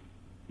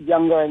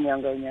younger and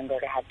younger and younger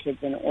to have kids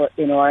in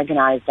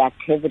organized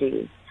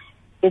activities.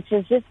 It's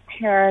as if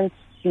parents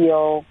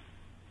feel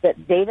that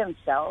they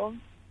themselves,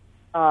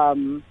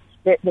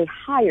 they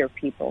hire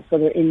people, so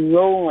they're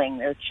enrolling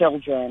their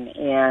children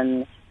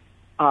in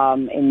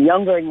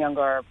younger and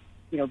younger,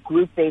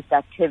 group-based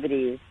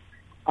activities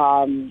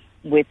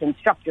with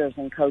instructors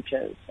and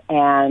coaches.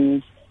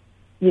 And,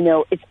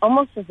 it's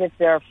almost as if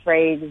they're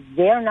afraid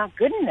they're not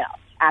good enough,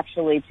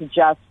 actually, to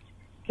just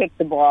kick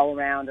the ball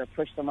around or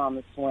push them on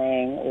the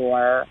swing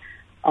or,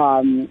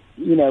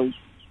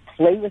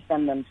 play with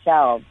them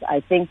themselves. I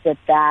think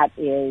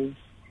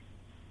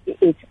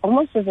it's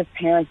almost as if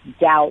parents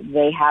doubt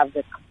they have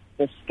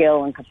the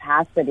skill and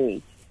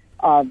capacity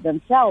of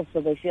themselves, so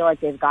they feel like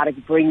they've got to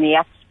bring the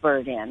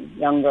expert in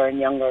younger and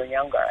younger and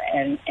younger.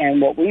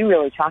 And what we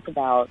really talk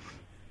about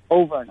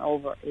over and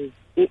over is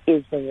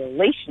the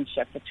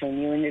relationship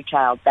between you and your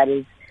child that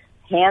is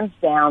hands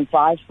down,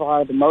 by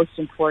far, the most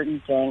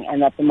important thing,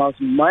 and that the most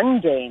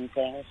mundane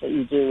things that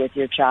you do with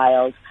your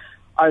child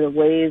are the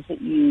ways that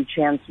you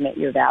transmit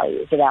your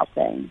values about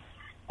things.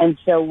 And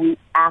so we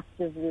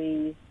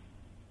actively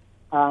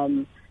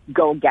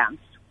go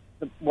against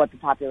what the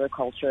popular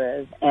culture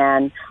is.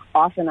 And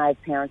often I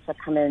have parents that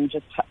come in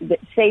just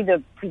say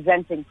the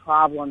presenting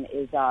problem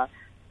is a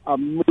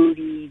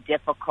moody,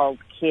 difficult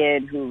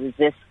kid who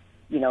resists,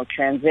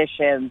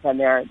 transitions, and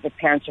the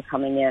parents are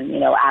coming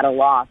in, at a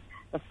loss.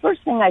 the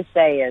first thing I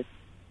say is,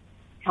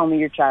 tell me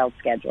your child's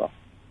schedule.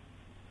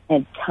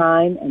 And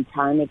time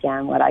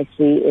again, what I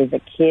see is a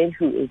kid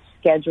who is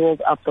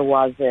scheduled up the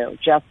wazoo,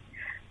 just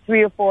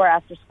 3 or 4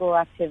 after-school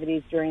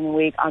activities during the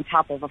week on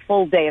top of a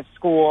full day of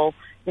school,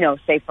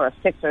 say for a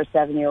 6 or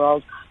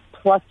 7-year-old,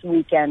 plus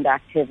weekend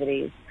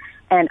activities.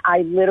 And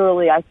I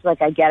feel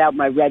like I get out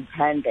my red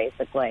pen,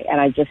 basically, and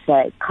I just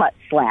say, cut,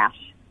 slash,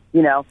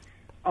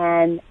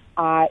 And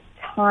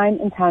time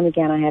and time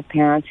again, I have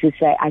parents who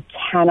say, I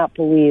cannot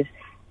believe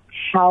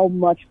how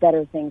much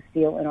better things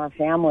feel in our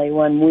family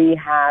when we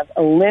have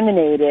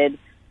eliminated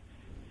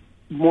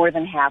more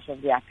than half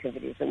of the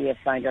activities that we have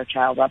signed our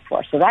child up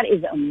for. So that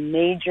is a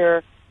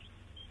major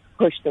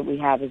push that we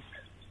have, is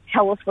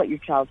tell us what your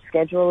child's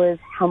schedule is,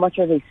 how much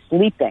are they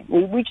sleeping.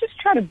 We just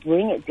try to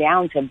bring it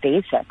down to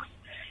basics.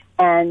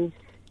 And,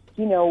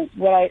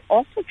 what I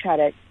also try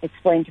to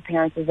explain to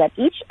parents is that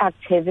each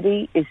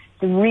activity is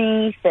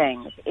 3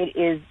 things. It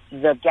is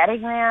the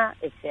getting there,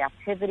 it's the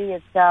activity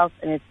itself,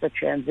 and it's the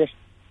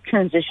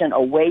transition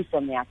away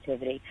from the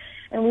activity.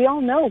 And we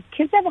all know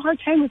kids have a hard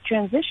time with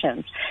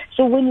transitions.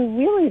 So when you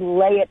really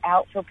lay it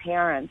out for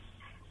parents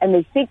and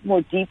they think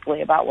more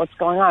deeply about what's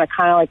going on, it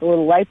kind of like a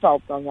little light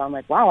bulb goes on,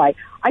 like, wow,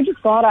 I just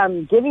thought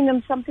I'm giving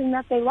them something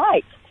that they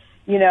like,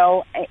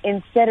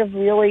 instead of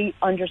really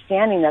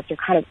understanding that they're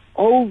kind of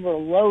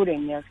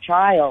overloading their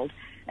child.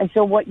 And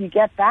so what you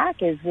get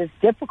back is this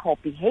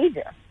difficult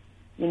behavior,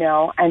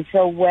 and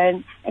so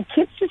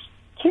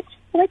kids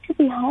like to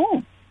be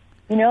home.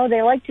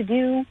 They like to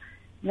do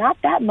not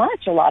that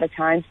much a lot of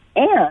times.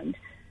 And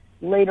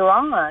later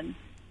on,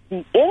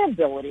 the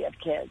inability of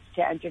kids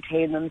to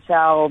entertain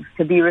themselves,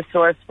 to be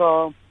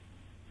resourceful,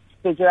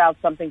 figure out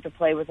something to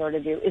play with or to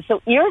do is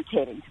so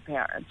irritating to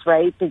parents,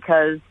 right?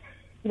 Because,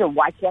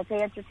 why can't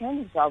they entertain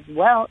themselves?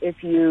 Well,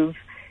 if you've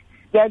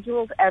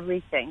scheduled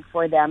everything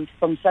for them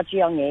from such a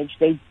young age,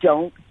 they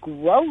don't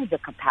grow the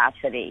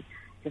capacity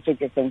to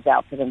figure things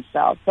out for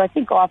themselves. So I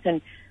think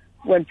often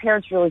when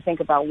parents really think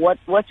about what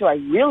do I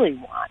really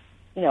want,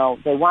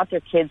 they want their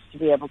kids to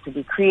be able to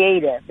be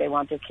creative. They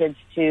want their kids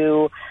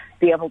to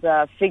be able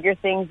to figure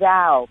things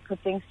out, put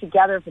things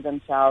together for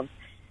themselves.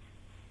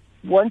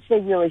 Once they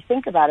really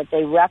think about it,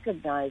 they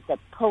recognize that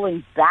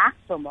pulling back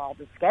from all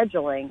the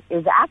scheduling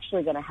is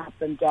actually going to help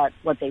them get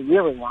what they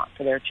really want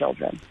for their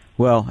children.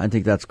 Well, I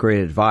think that's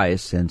great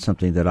advice and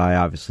something that I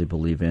obviously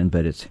believe in,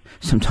 but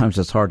sometimes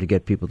it's hard to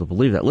get people to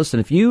believe that. Listen,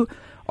 if you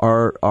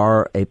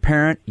are a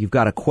parent, you've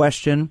got a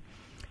question,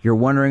 you're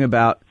wondering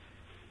about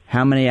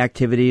how many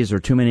activities or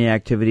too many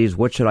activities,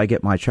 what should I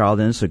get my child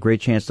in? It's a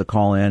great chance to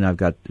call in. I've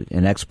got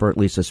an expert,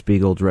 Lisa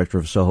Spiegel, director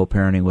of Soho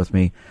Parenting, with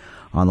me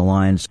on the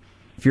lines.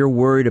 If you're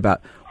worried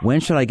about when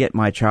should I get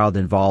my child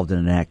involved in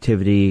an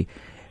activity,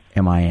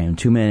 am I in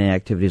too many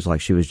activities,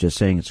 like she was just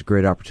saying, it's a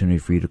great opportunity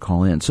for you to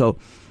call in. So,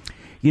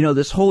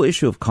 this whole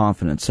issue of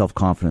confidence,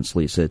 self-confidence,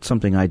 Lisa, it's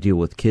something I deal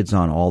with kids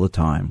on all the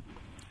time.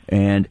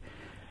 And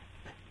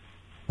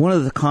one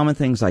of the common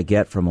things I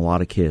get from a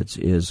lot of kids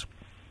is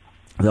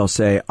they'll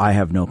say, I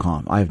have no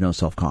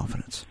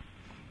self-confidence.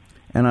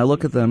 And I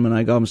look at them and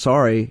I go, I'm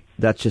sorry,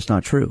 that's just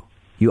not true.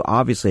 You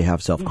obviously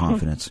have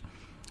self-confidence.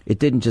 It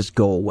didn't just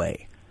go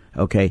away.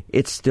 Okay,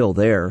 it's still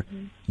there.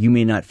 You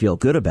may not feel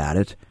good about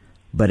it,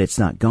 but it's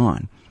not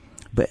gone.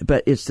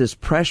 But it's this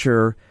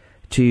pressure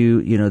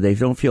to, they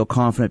don't feel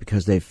confident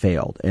because they've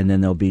failed, and then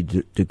they'll be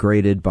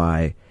degraded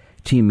by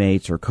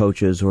teammates or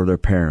coaches or their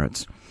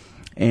parents.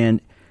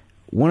 And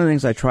one of the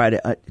things I try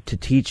to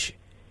teach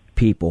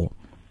people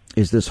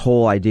is this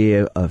whole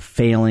idea of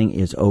failing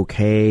is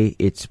okay.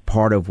 It's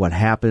part of what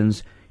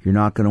happens. You're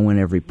not going to win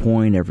every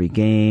point, every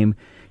game.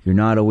 You're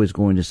not always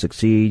going to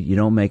succeed. You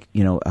don't make,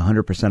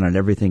 100% on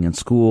everything in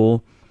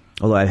school.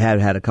 Although I've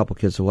had a couple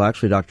kids say, well,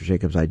 actually, Dr.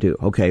 Jacobs, I do.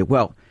 Okay,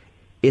 well,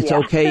 it's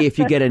okay if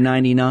you get a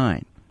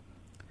 99.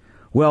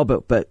 Well,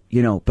 but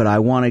I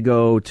want to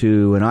go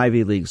to an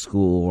Ivy League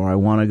school, or I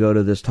want to go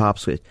to this top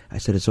school. I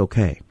said, it's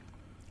okay.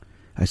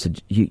 I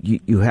said,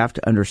 you have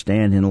to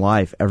understand in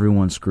life,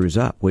 everyone screws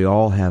up. We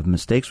all have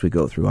mistakes we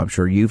go through. I'm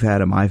sure you've had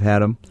them, I've had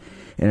them,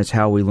 and it's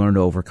how we learn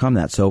to overcome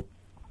that. So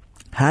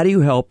how do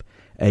you help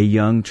a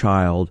young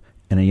child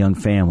and a young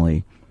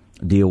family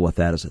deal with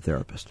that as a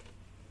therapist?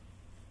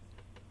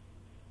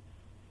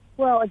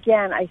 Well,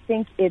 again, I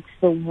think it's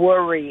the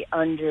worry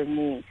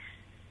underneath.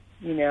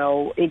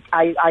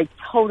 I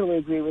totally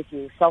agree with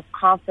you.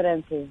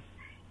 Self-confidence is,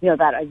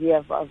 that idea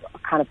of a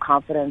kind of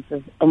confidence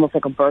is almost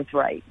like a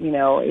birthright.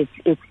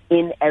 It's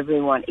in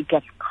everyone. It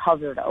gets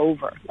covered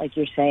over, like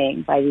you're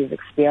saying, by these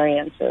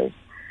experiences.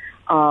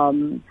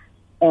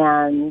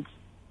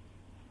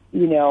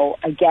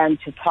 Again,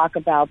 to talk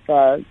about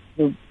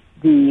the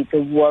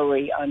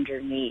worry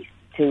underneath,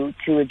 to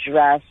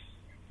address,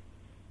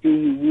 do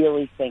you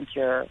really think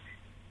your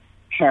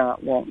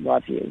parent won't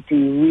love you? Do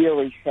you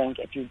really think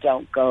if you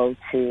don't go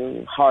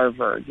to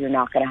Harvard, you're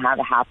not going to have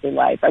a happy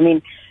life? I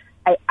mean,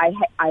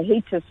 I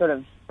hate to sort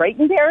of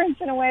frighten parents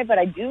in a way, but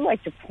I do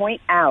like to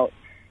point out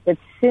that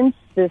since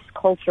this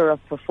culture of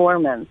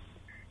performance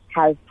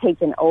has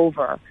taken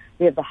over,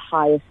 we have the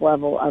highest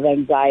level of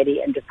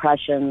anxiety and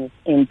depression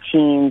in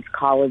teens,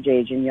 college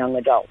age, and young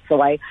adults.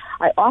 So I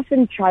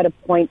often try to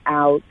point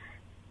out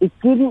it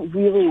didn't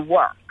really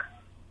work.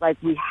 Like,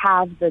 we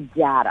have the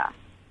data.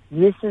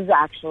 This is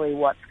actually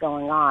what's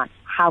going on.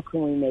 How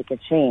can we make a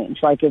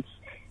change? Like, the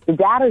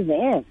data's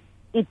in.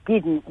 It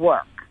didn't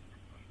work.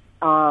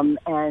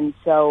 And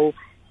so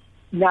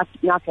not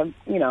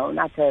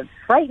to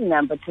frighten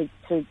them, but to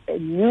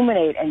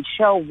illuminate and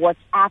show what's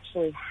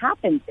actually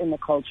happened in the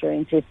culture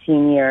in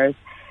 15 years,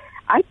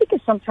 I think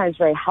is sometimes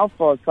very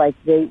helpful. It's like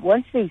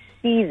once they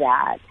see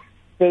that,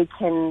 they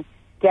can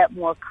get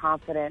more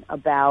confident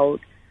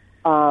about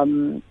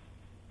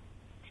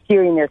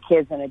steering their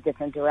kids in a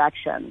different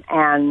direction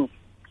and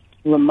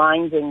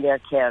reminding their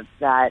kids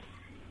that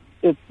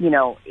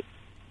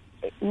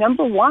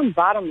number one,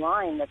 bottom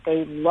line, that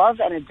they love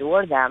and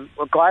adore them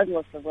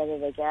regardless of whether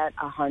they get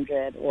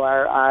 100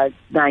 or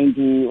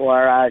 90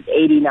 or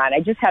 89. I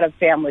just had a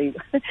family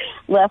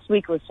last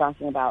week was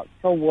talking about,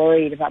 so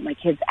worried about my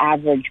kid's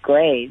average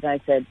grade. And I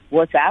said,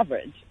 what's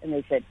average? And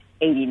they said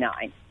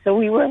 89. So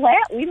we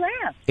laughed.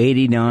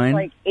 89?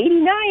 Like,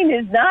 89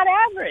 is not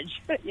average,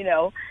 but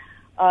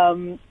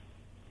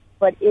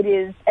it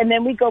is, and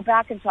then we go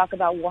back and talk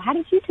about, well, how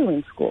did you do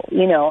in school?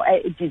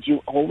 Did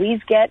you always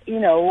get,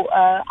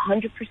 100%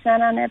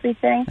 on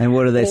everything? And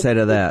what do they say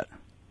to that?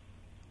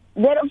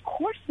 That of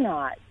course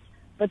not.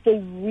 But they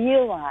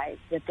realize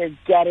that they're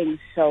getting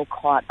so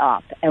caught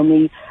up.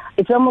 And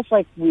it's almost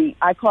like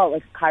I call it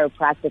like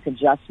chiropractic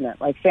adjustment.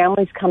 Like,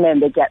 families come in,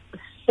 they get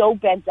so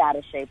bent out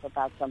of shape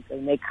about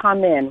something. They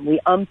come in,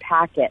 we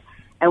unpack it,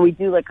 and we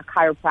do like a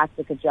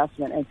chiropractic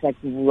adjustment, and it's like,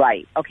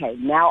 right, okay,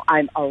 now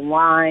I'm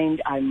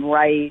aligned, I'm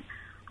right.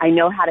 I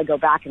know how to go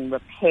back and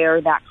repair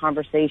that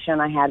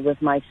conversation I had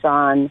with my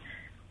son.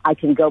 I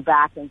can go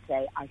back and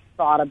say, I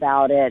thought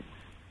about it,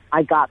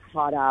 I got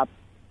caught up.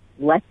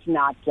 Let's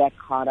not get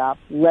caught up.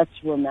 Let's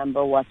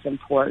remember what's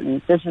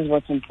important. This is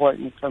what's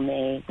important for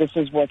me. This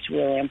is what's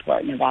really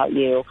important about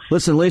you.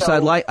 Listen, Lisa,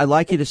 I'd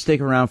like you to stick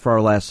around for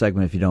our last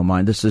segment, if you don't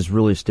mind. This is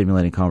really a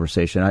stimulating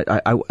conversation.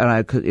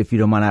 I could, if you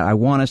don't mind, I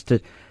want us to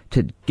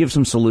give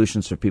some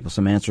solutions for people,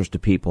 some answers to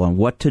people on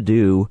what to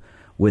do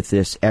with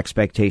this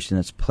expectation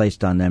that's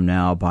placed on them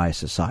now by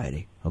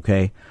society.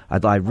 Okay,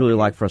 I'd really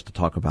like for us to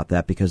talk about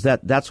that, because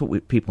that's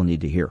what people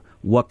need to hear.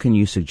 What can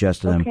you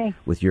suggest to them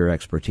with your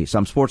expertise?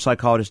 I'm sports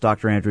psychologist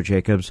Dr. Andrew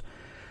Jacobs.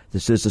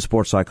 This is the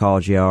Sports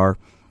Psychology Hour.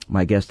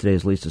 My guest today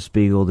is Lisa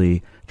Spiegel,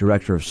 the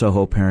director of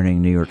Soho Parenting,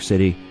 New York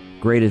City.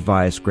 Great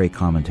advice, great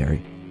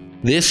commentary.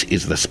 This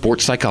is the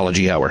Sports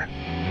Psychology Hour.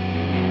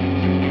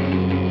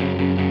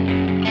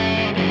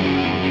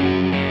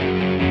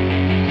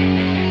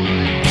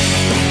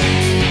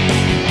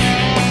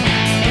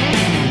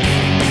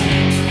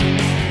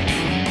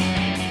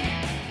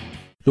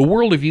 The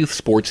world of youth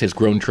sports has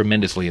grown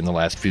tremendously in the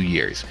last few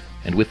years,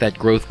 and with that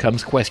growth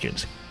comes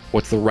questions.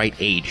 What's the right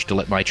age to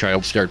let my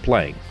child start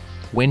playing?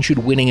 When should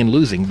winning and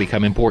losing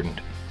become important?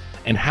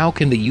 And how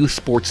can the youth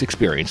sports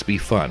experience be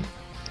fun?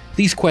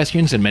 These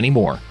questions and many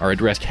more are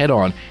addressed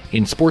head-on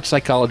in sports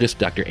psychologist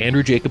Dr.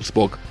 Andrew Jacobs'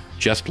 book,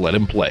 Just Let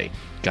Him Play,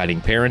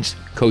 guiding parents,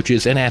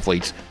 coaches, and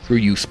athletes through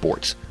youth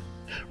sports.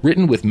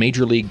 Written with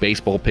Major League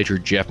Baseball pitcher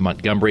Jeff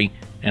Montgomery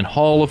and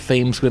Hall of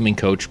Fame swimming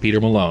coach Peter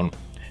Malone,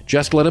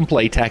 Just Let Him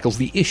Play tackles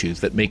the issues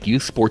that make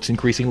youth sports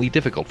increasingly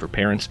difficult for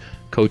parents,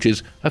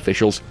 coaches,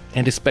 officials,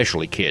 and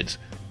especially kids.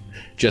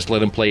 Just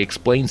Let Him Play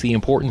explains the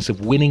importance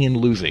of winning and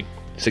losing,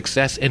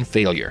 success and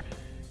failure,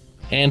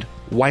 and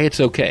why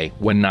it's okay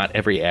when not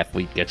every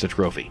athlete gets a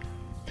trophy.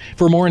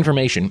 For more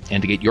information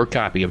and to get your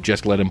copy of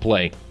Just Let Him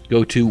Play,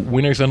 go to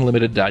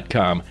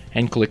winnersunlimited.com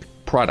and click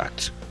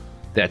Products.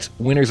 That's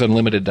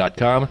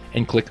winnersunlimited.com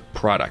and click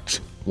Products.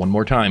 One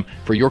more time,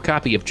 for your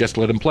copy of Just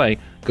Let Him Play,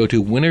 go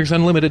to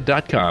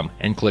winnersunlimited.com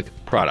and click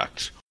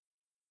Products.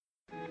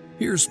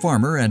 Here's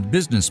farmer and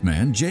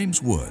businessman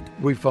James Wood.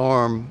 We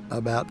farm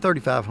about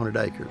 3,500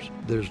 acres.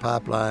 There's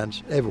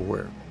pipelines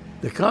everywhere.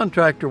 The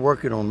contractor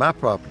working on my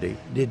property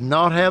did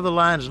not have the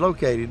lines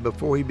located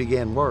before he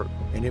began work,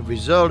 and it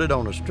resulted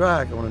on a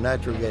strike on a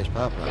natural gas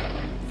pipeline.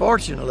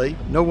 Fortunately,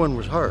 no one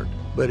was hurt,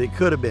 but it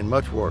could have been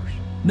much worse.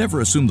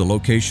 Never assume the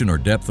location or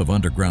depth of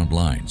underground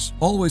lines.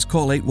 Always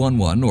call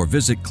 811 or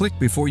visit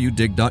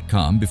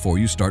clickbeforeyoudig.com before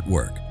you start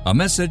work. A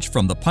message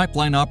from the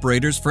Pipeline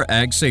Operators for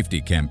Ag Safety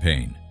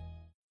campaign.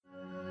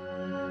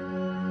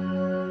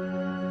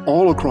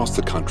 All across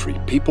the country,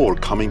 people are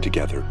coming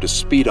together to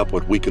speed up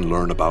what we can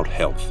learn about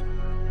health.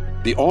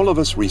 The All of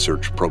Us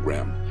Research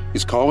Program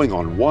is calling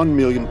on 1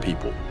 million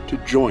people to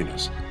join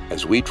us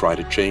as we try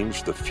to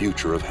change the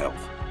future of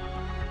health.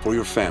 For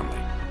your family,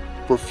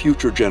 for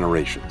future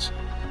generations,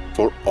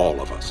 for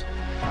all of us.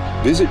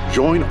 Visit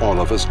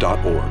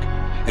joinallofus.org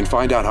and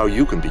find out how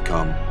you can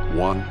become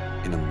 1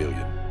 in a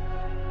million.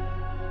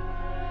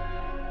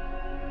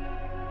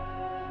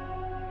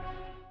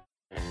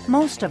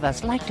 Most of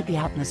us like to be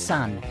out in the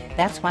sun.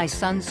 That's why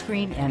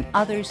sunscreen and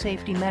other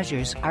safety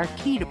measures are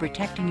key to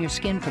protecting your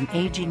skin from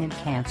aging and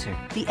cancer.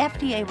 The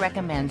FDA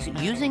recommends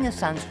using a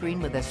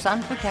sunscreen with a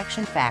sun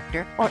protection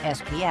factor, or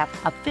SPF,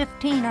 of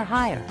 15 or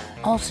higher.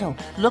 Also,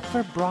 look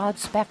for broad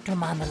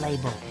spectrum on the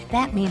label.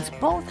 That means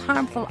both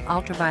harmful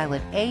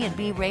ultraviolet A and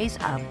B rays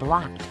are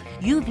blocked.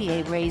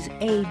 UVA rays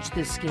age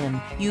the skin,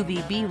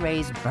 UVB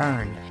rays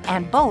burn,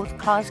 and both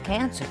cause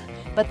cancer.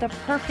 But the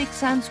perfect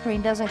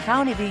sunscreen doesn't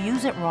count if you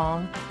use it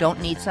wrong. Don't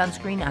need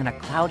sunscreen on a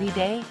cloudy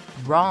day?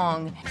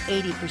 Wrong.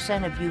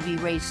 80% of UV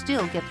rays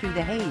still get through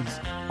the haze.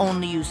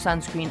 Only use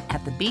sunscreen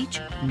at the beach?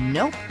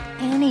 Nope.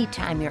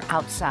 Anytime you're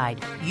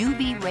outside,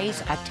 UV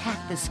rays attack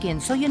the skin,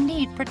 so you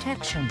need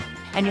protection.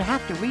 And you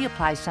have to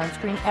reapply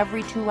sunscreen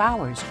every 2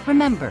 hours.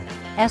 Remember,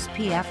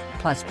 SPF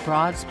plus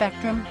broad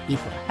spectrum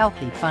equal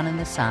healthy fun in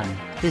the sun.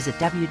 Visit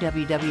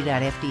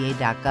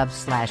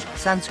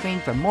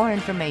www.fda.gov/sunscreen for more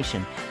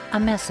information. A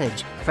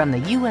message from the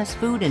U.S.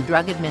 Food and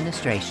Drug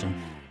Administration.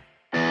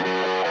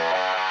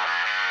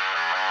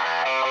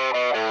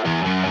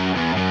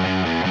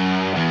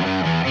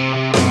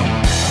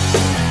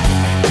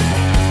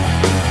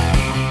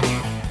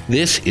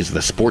 This is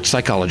the Sports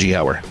Psychology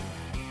Hour.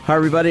 Hi,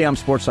 everybody. I'm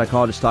sports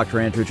psychologist Dr.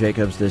 Andrew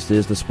Jacobs. This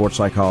is the Sports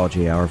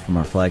Psychology Hour from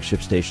our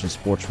flagship station,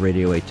 Sports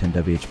Radio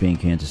 810 WHB in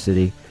Kansas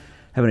City.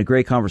 Having a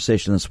great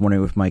conversation this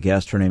morning with my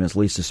guest. Her name is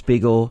Lisa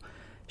Spiegel.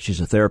 She's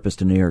a therapist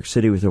in New York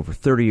City with over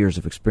 30 years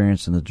of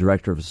experience and the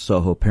director of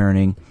Soho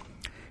Parenting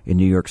in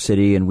New York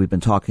City. And we've been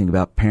talking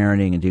about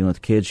parenting and dealing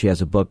with kids. She has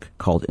a book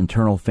called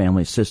Internal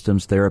Family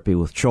Systems, Therapy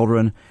with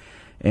Children.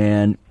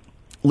 And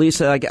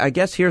Lisa, I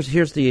guess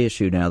here's the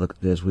issue now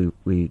as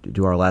we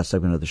do our last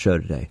segment of the show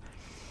today.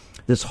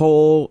 This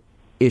whole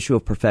issue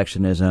of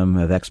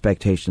perfectionism, of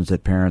expectations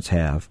that parents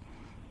have.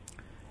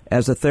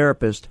 As a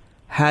therapist,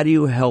 how do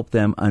you help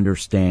them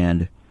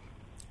understand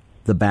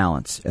the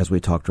balance, as we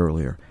talked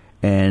earlier,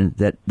 and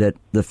that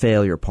the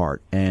failure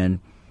part and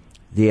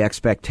the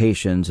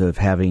expectations of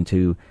having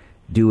to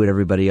do what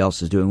everybody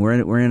else is doing?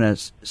 We're in a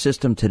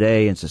system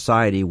today in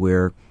society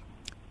where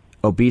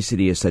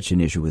obesity is such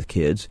an issue with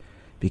kids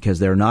because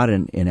they're not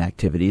in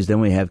activities.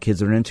 Then we have kids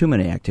that are in too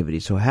many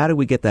activities. So how do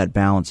we get that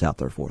balance out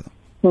there for them?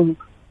 Mm-hmm.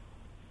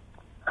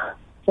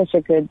 Such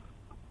a good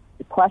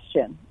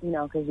question,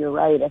 because you're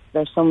right.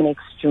 There's so many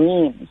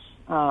extremes.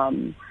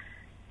 And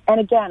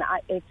again,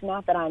 it's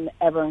not that I'm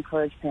ever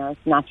encourage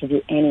parents not to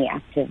do any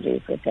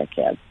activities with their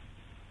kids.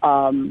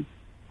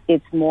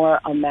 It's more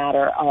a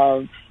matter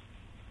of,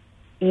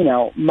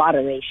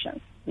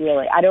 moderation,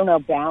 really. I don't know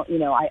about,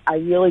 I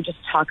really just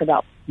talk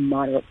about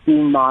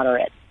being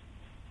moderate.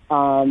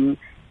 And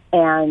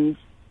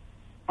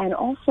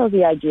also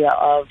the idea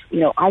of,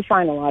 I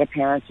find a lot of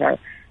parents are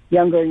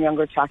younger and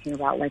younger talking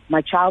about, like,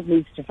 my child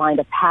needs to find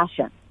a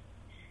passion.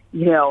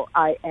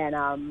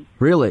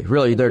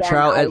 Really, their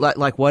child at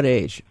like what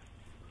age?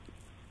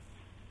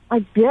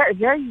 Like very,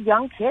 very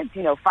young kids,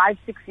 5,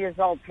 6 years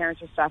old.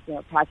 Parents are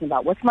talking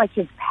about what's my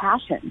kid's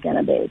passion going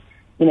to be.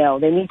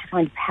 They need to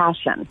find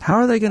passion. How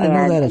are they going to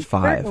know that at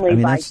 5? I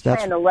mean, by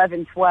 10,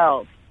 11,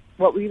 12.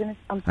 What were you going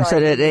to? I'm sorry. I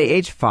said at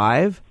age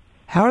 5.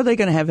 How are they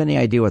going to have any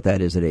idea what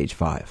that is at age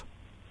 5?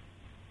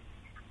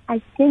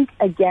 I think,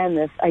 again,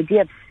 this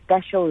idea of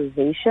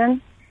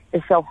specialization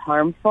is so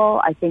harmful.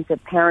 I think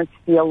that parents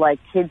feel like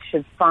kids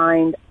should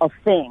find a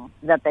thing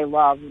that they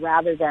love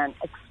rather than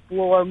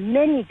explore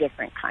many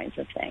different kinds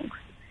of things.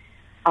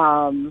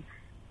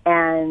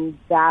 And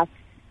that's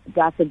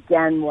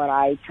again what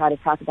I try to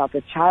talk about.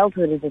 The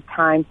childhood is a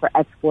time for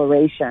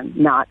exploration,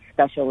 not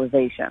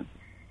specialization.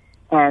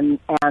 And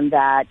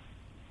that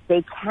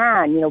they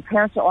can,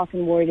 parents are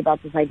often worried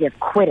about this idea of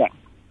quitting,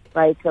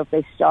 right? So if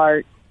they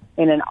start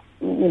in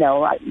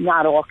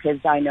not all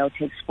kids I know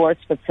take sports,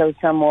 but so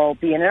some will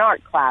be in an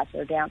art class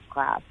or a dance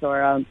class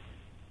or a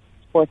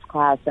sports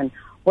class. And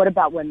what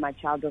about when my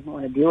child doesn't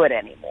want to do it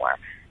anymore?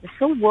 They're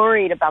so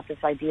worried about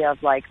this idea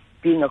of like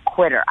being a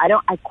quitter. I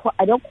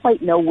don't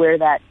quite know where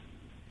that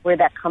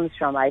comes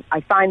from. I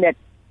find that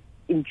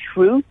in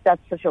truth,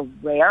 that's such a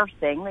rare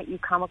thing that you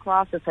come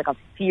across. It's like a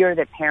fear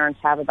that parents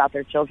have about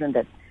their children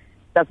that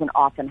doesn't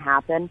often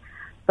happen.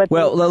 But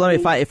let me,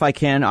 if I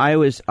can,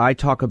 I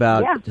talk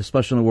about,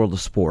 especially in the world of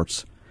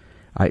sports,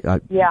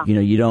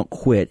 you don't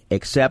quit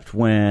except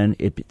when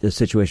the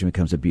situation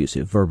becomes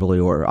abusive, verbally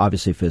or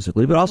obviously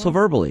physically, but also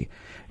verbally.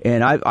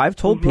 And I've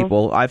told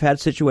people, I've had a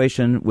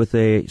situation with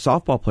a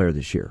softball player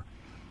this year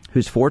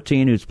who's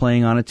 14, who's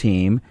playing on a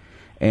team,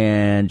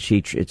 and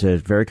it's a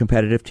very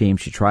competitive team.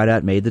 She tried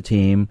out, made the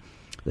team.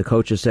 The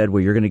coaches said,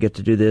 well, you're going to get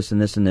to do this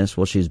and this and this.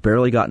 Well, she's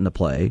barely gotten to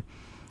play.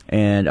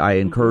 And I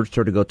encouraged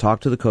her to go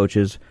talk to the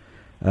coaches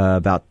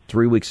about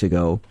 3 weeks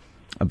ago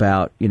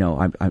about,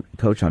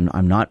 Coach,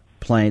 I'm not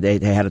playing. They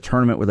had a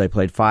tournament where they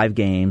played 5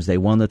 games. They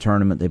won the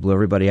tournament. They blew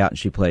everybody out, and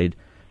she played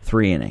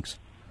 3 innings.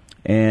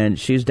 And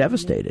she's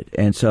devastated.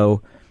 And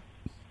so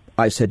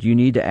I said, you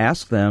need to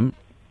ask them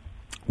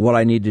what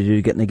I need to do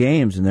to get in the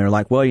games. And they're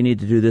like, well, you need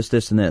to do this,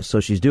 this, and this. So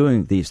she's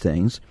doing these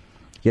things,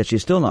 yet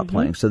she's still not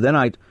playing. So then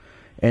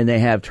and they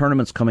have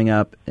tournaments coming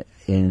up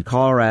in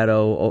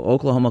Colorado,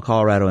 Oklahoma,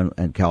 Colorado,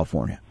 and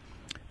California.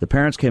 The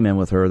parents came in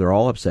with her. They're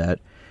all upset.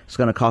 It's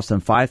going to cost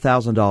them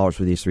 $5,000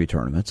 for these 3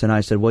 tournaments. And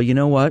I said, well, you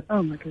know what?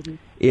 Oh, my goodness.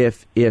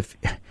 If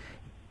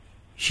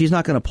she's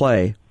not going to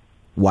play,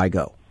 why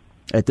go?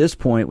 At this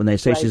point, when they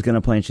say she's going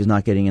to play and she's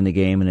not getting in the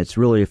game and it's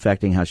really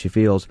affecting how she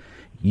feels,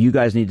 you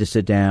guys need to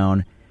sit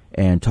down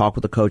and talk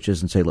with the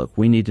coaches and say, look,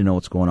 we need to know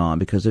what's going on,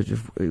 because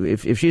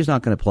if she's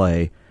not going to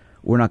play,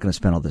 we're not going to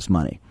spend all this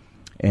money.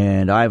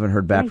 And I haven't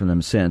heard back from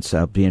them since.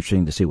 It'll be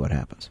interesting to see what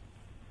happens.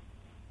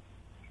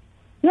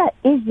 Yeah,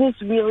 is this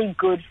really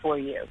good for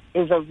you?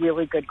 Is a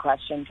really good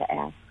question to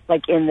ask.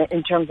 Like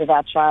in terms of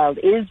that child,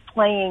 is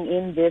playing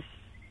in this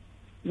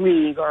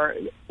league, or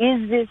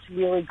is this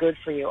really good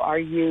for you? Are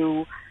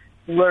you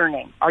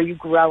learning? Are you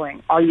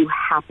growing? Are you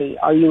happy?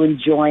 Are you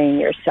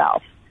enjoying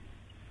yourself?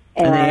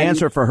 And the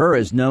answer for her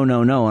is no,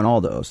 no, no on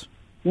all those.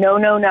 No,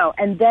 no, no.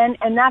 And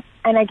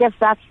I guess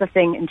that's the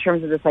thing in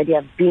terms of this idea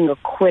of being a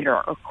quitter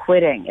or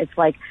quitting. It's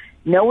like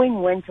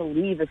knowing when to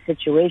leave a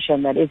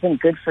situation that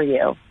isn't good for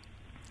you.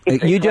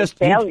 You just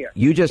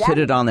hit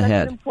it on the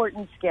head. That's an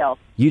important skill.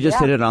 You just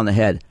hit it on the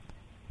head.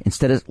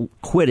 Instead of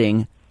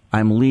quitting,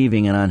 I'm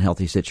leaving an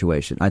unhealthy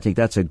situation. I think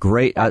that's a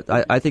great.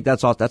 I think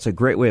that's a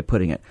great way of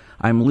putting it.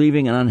 I'm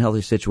leaving an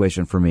unhealthy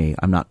situation for me.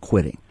 I'm not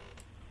quitting.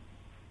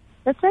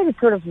 That's right. It's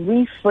sort of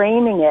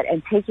reframing it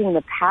and taking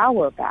the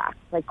power back.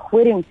 Like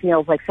quitting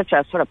feels like such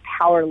a sort of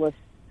powerless,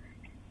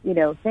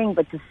 thing.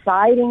 But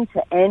deciding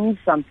to end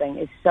something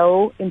is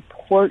so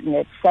important.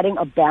 It's setting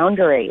a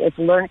boundary. It's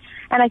learning.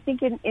 And I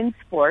think in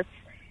sports,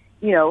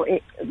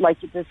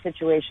 like this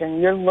situation,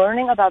 you're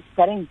learning about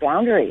setting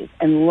boundaries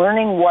and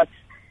learning what's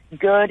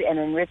good and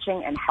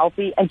enriching and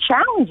healthy and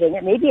challenging.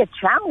 It may be a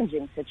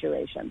challenging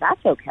situation.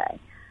 That's okay.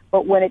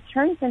 But when it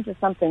turns into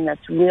something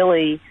that's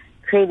really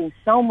creating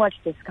so much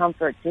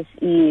discomfort,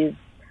 dis-ease,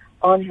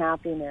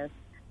 unhappiness,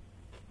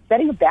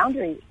 setting a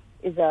boundary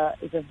is a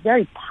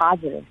very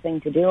positive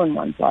thing to do in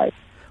one's life.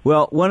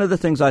 Well, one of the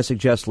things I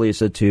suggest,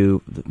 Lisa,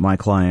 to my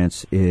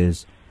clients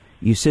is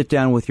you sit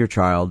down with your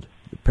child,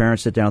 the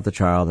parents sit down with the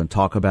child and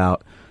talk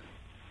about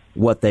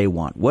what they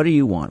want. What do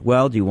you want?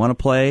 Well, do you want to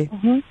play?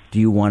 Mm-hmm. Do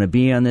you want to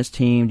be on this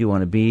team? Do you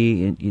want to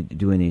be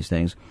doing these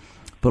things?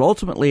 But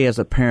ultimately, as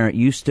a parent,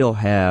 you still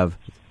have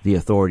the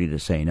authority to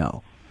say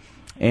no.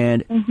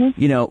 And,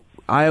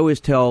 I always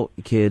tell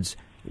kids,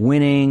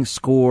 winning,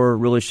 score,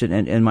 really should,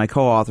 and my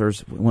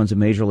co-authors, one's a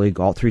Major League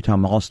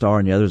 3-time All-Star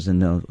and the other's in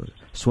the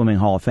Swimming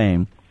Hall of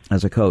Fame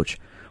as a coach.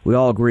 We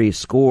all agree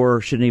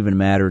score shouldn't even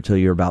matter until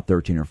you're about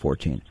 13 or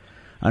 14.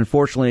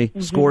 Unfortunately,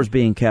 score's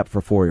being kept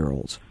for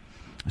 4-year-olds.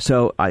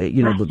 So,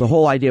 the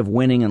whole idea of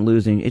winning and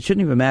losing, it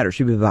shouldn't even matter. It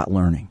should be about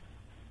learning.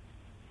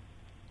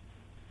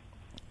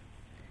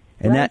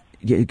 And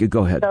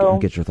go ahead,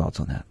 get your thoughts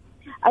on that.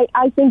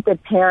 I think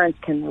that parents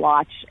can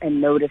watch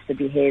and notice the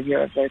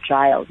behavior of their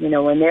child.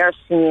 When they're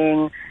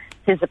seeing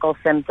physical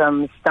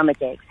symptoms,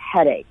 stomach aches,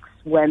 headaches,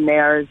 when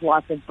there's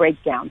lots of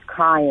breakdowns,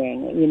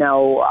 crying,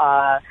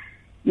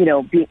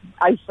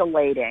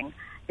 isolating,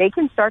 they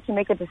can start to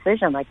make a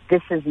decision like,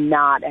 this is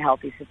not a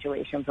healthy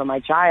situation for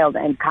my child,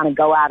 and kind of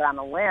go out on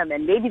a limb.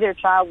 And maybe their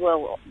child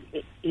will,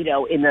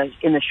 in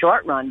the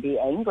short run, be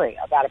angry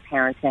about a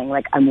parent saying,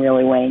 like, I'm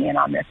really weighing in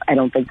on this. I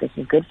don't think this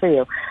is good for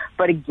you.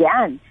 But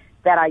again,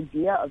 that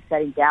idea of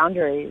setting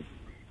boundaries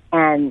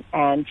and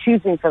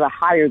choosing for the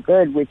higher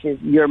good, which is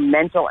your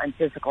mental and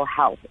physical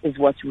health, is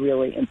what's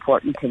really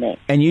important to me.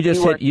 And you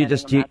just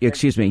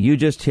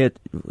hit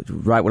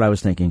right what I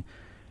was thinking.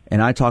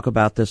 And I talk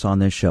about this on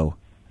this show,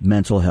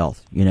 mental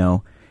health.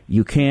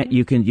 You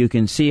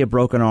can see a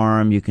broken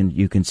arm, you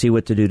can see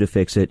what to do to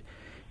fix it.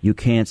 You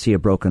can't see a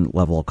broken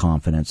level of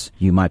confidence.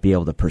 You might be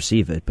able to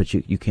perceive it, but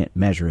you can't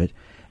measure it.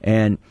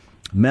 And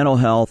mental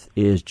health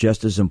is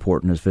just as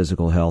important as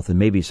physical health, and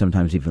maybe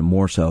sometimes even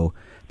more so,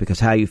 because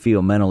how you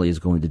feel mentally is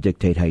going to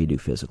dictate how you do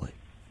physically.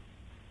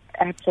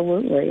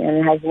 Absolutely, and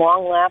it has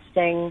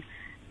long-lasting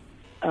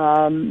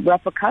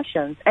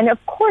repercussions. And, of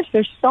course,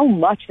 there's so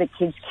much that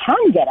kids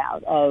can get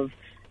out of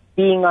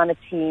being on a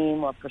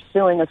team or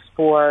pursuing a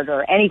sport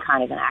or any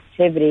kind of an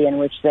activity in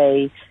which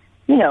they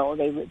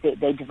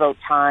devote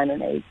time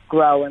and they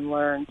grow and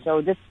learn.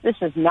 So this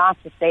is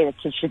not to say that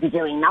kids should be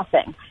doing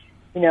nothing,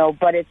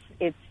 but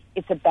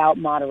it's about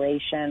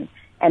moderation,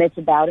 and it's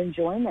about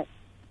enjoyment.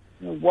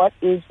 What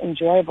is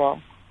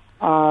enjoyable?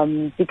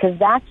 Because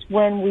that's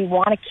when we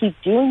want to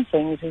keep doing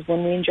things, is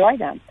when we enjoy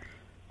them.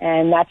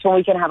 And that's when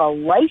we can have a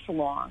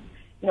lifelong,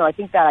 I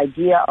think that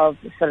idea of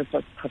sort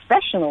of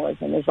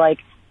professionalism is like,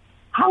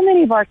 how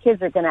many of our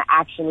kids are going to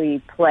actually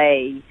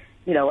play,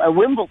 a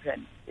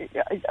Wimbledon?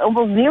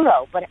 Almost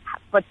zero.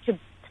 But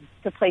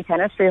to play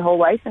tennis for your whole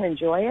life and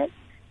enjoy it,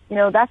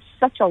 that's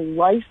such a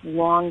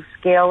lifelong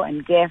skill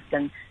and gift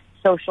and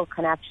social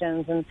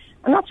connections, and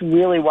that's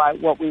really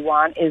what we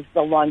want, is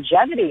the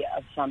longevity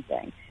of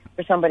something,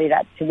 for somebody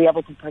to be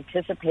able to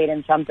participate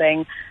in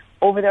something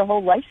over their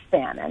whole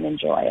lifespan and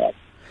enjoy it.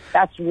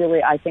 That's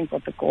really, I think,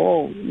 what the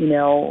goal,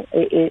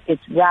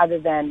 it's rather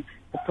than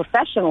the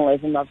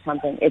professionalism of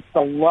something, it's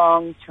the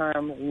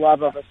long-term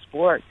love of a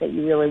sport that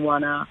you really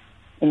want to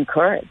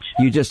encourage.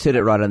 You just hit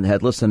it right on the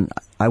head. Listen,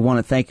 I want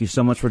to thank you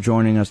so much for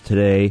joining us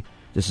today.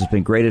 This has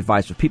been great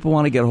advice. If people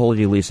want to get a hold of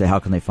you, Lisa, how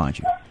can they find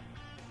you?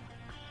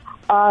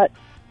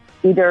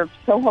 Either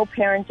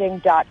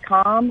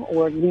sohoparenting.com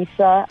or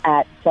Lisa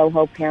at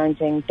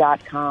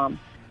sohoparenting.com.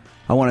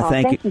 I want to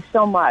thank you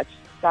so much,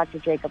 Dr.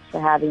 Jacobs, for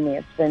having me.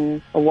 It's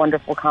been a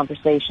wonderful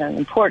conversation,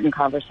 important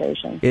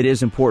conversation. It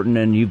is important,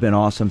 and you've been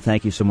awesome.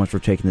 Thank you so much for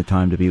taking the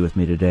time to be with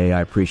me today.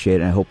 I appreciate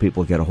it, and I hope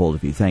people get a hold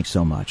of you. Thanks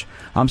so much.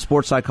 I'm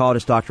sports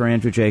psychologist Dr.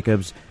 Andrew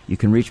Jacobs. You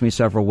can reach me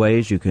several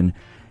ways. You can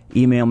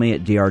email me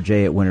at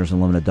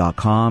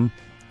drj@winnersunlimited.com.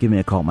 Give me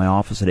a call at my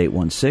office at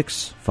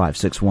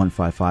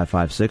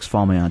 816-561-5556.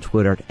 Follow me on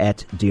Twitter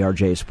at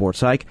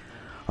drjsportspsych.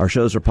 Our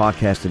shows are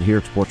podcasted here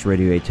at Sports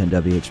Radio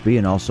 810 WHB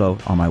and also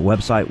on my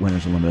website,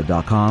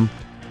 winnersunlimited.com.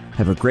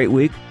 Have a great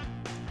week.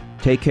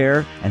 Take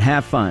care and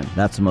have fun.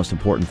 That's the most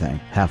important thing.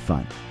 Have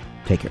fun.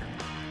 Take care.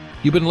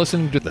 You've been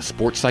listening to the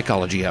Sports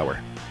Psychology Hour.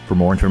 For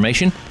more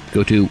information,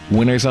 go to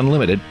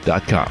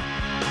winnersunlimited.com.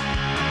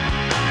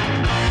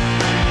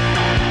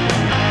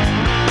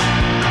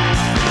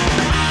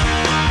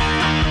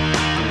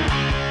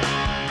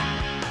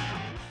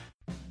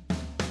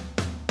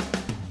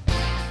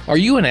 Are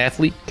you an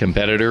athlete,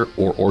 competitor,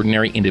 or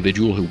ordinary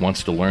individual who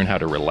wants to learn how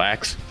to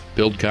relax,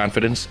 build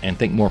confidence, and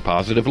think more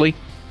positively?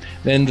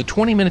 Then the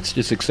 20 Minutes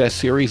to Success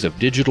series of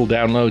digital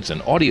downloads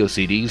and audio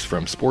CDs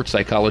from sports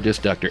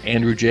psychologist Dr.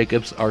 Andrew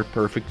Jacobs are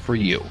perfect for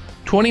you.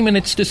 20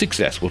 Minutes to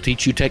Success will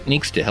teach you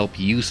techniques to help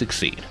you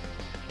succeed.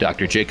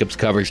 Dr. Jacobs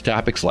covers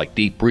topics like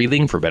deep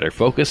breathing for better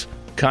focus,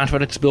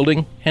 confidence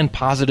building, and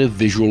positive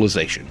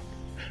visualization.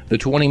 The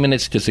 20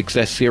 Minutes to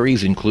Success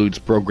series includes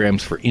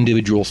programs for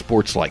individual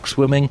sports like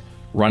swimming,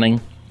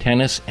 running,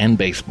 tennis, and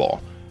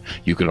baseball.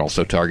 You can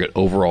also target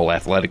overall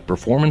athletic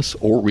performance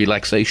or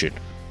relaxation.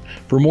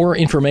 For more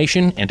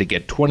information and to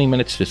get 20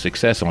 Minutes to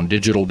Success on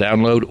digital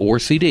download or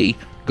CD,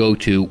 go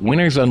to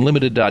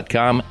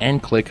winnersunlimited.com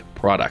and click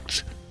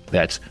Products.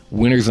 That's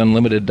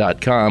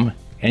winnersunlimited.com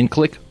and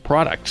click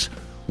Products.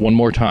 One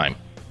more time.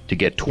 To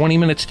get 20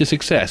 Minutes to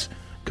Success,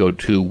 go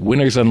to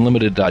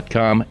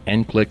winnersunlimited.com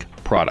and click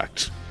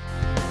Products.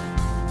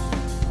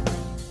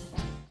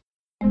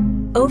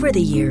 Over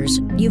the years,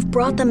 you've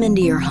brought them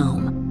into your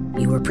home.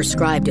 You were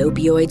prescribed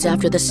opioids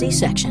after the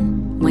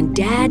C-section, when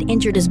Dad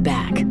injured his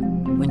back,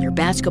 when your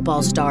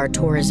basketball star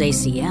tore his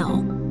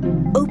ACL.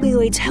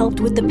 Opioids helped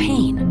with the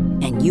pain,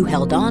 and you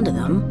held on to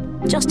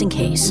them just in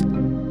case.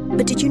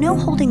 But did you know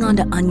holding on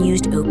to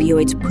unused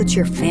opioids puts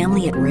your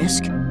family at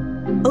risk?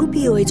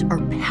 Opioids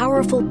are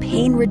powerful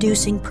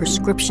pain-reducing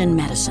prescription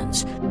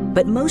medicines,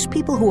 but most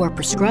people who are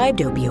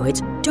prescribed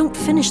opioids don't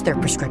finish their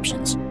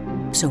prescriptions.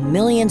 So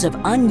millions of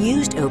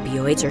unused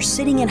opioids are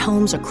sitting in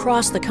homes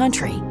across the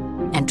country.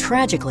 And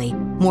tragically,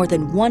 more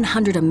than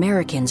 100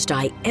 Americans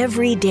die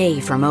every day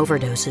from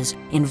overdoses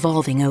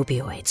involving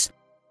opioids.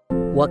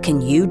 What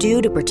can you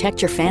do to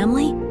protect your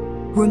family?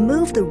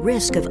 Remove the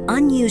risk of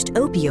unused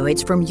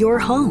opioids from your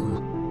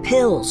home.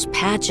 Pills,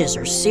 patches,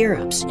 or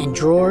syrups in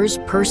drawers,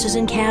 purses,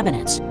 and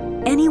cabinets,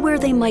 anywhere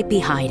they might be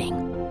hiding.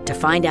 To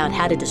find out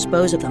how to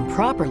dispose of them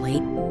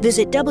properly,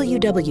 visit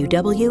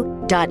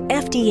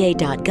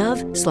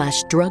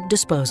www.fda.gov/drug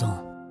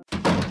disposal.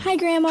 Hi,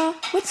 Grandma.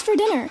 What's for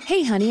dinner?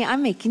 Hey, honey,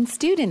 I'm making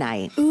stew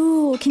tonight.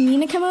 Ooh, can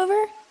Nina come over?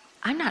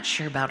 I'm not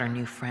sure about our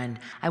new friend.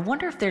 I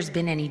wonder if there's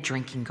been any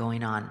drinking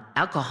going on.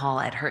 Alcohol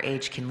at her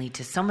age can lead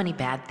to so many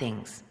bad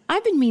things.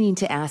 I've been meaning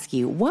to ask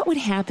you, what would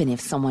happen if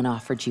someone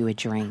offered you a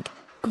drink?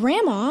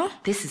 Grandma?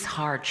 This is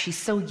hard. She's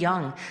so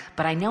young,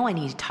 but I know I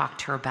need to talk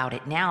to her about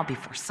it now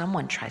before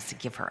someone tries to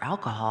give her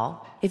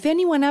alcohol. If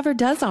anyone ever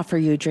does offer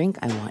you a drink,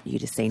 I want you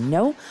to say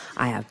no.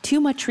 I have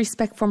too much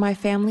respect for my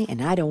family,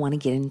 and I don't want to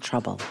get in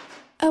trouble.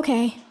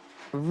 Okay.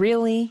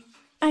 Really?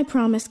 I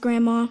promise,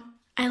 Grandma.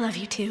 I love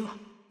you too.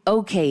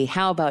 Okay,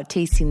 how about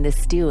tasting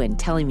this stew and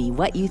telling me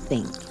what you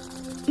think?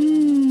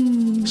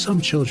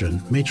 Some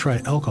children may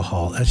try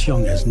alcohol as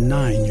young as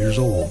 9 years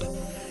old.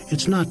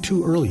 It's not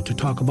too early to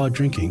talk about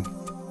drinking.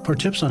 For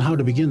tips on how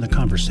to begin the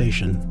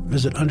conversation,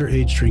 visit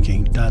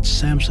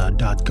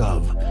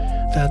underagedrinking.samhsa.gov.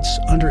 That's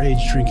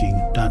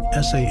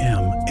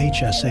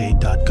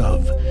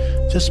underagedrinking.samhsa.gov.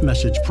 This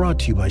message brought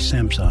to you by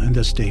SAMHSA and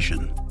this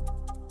station.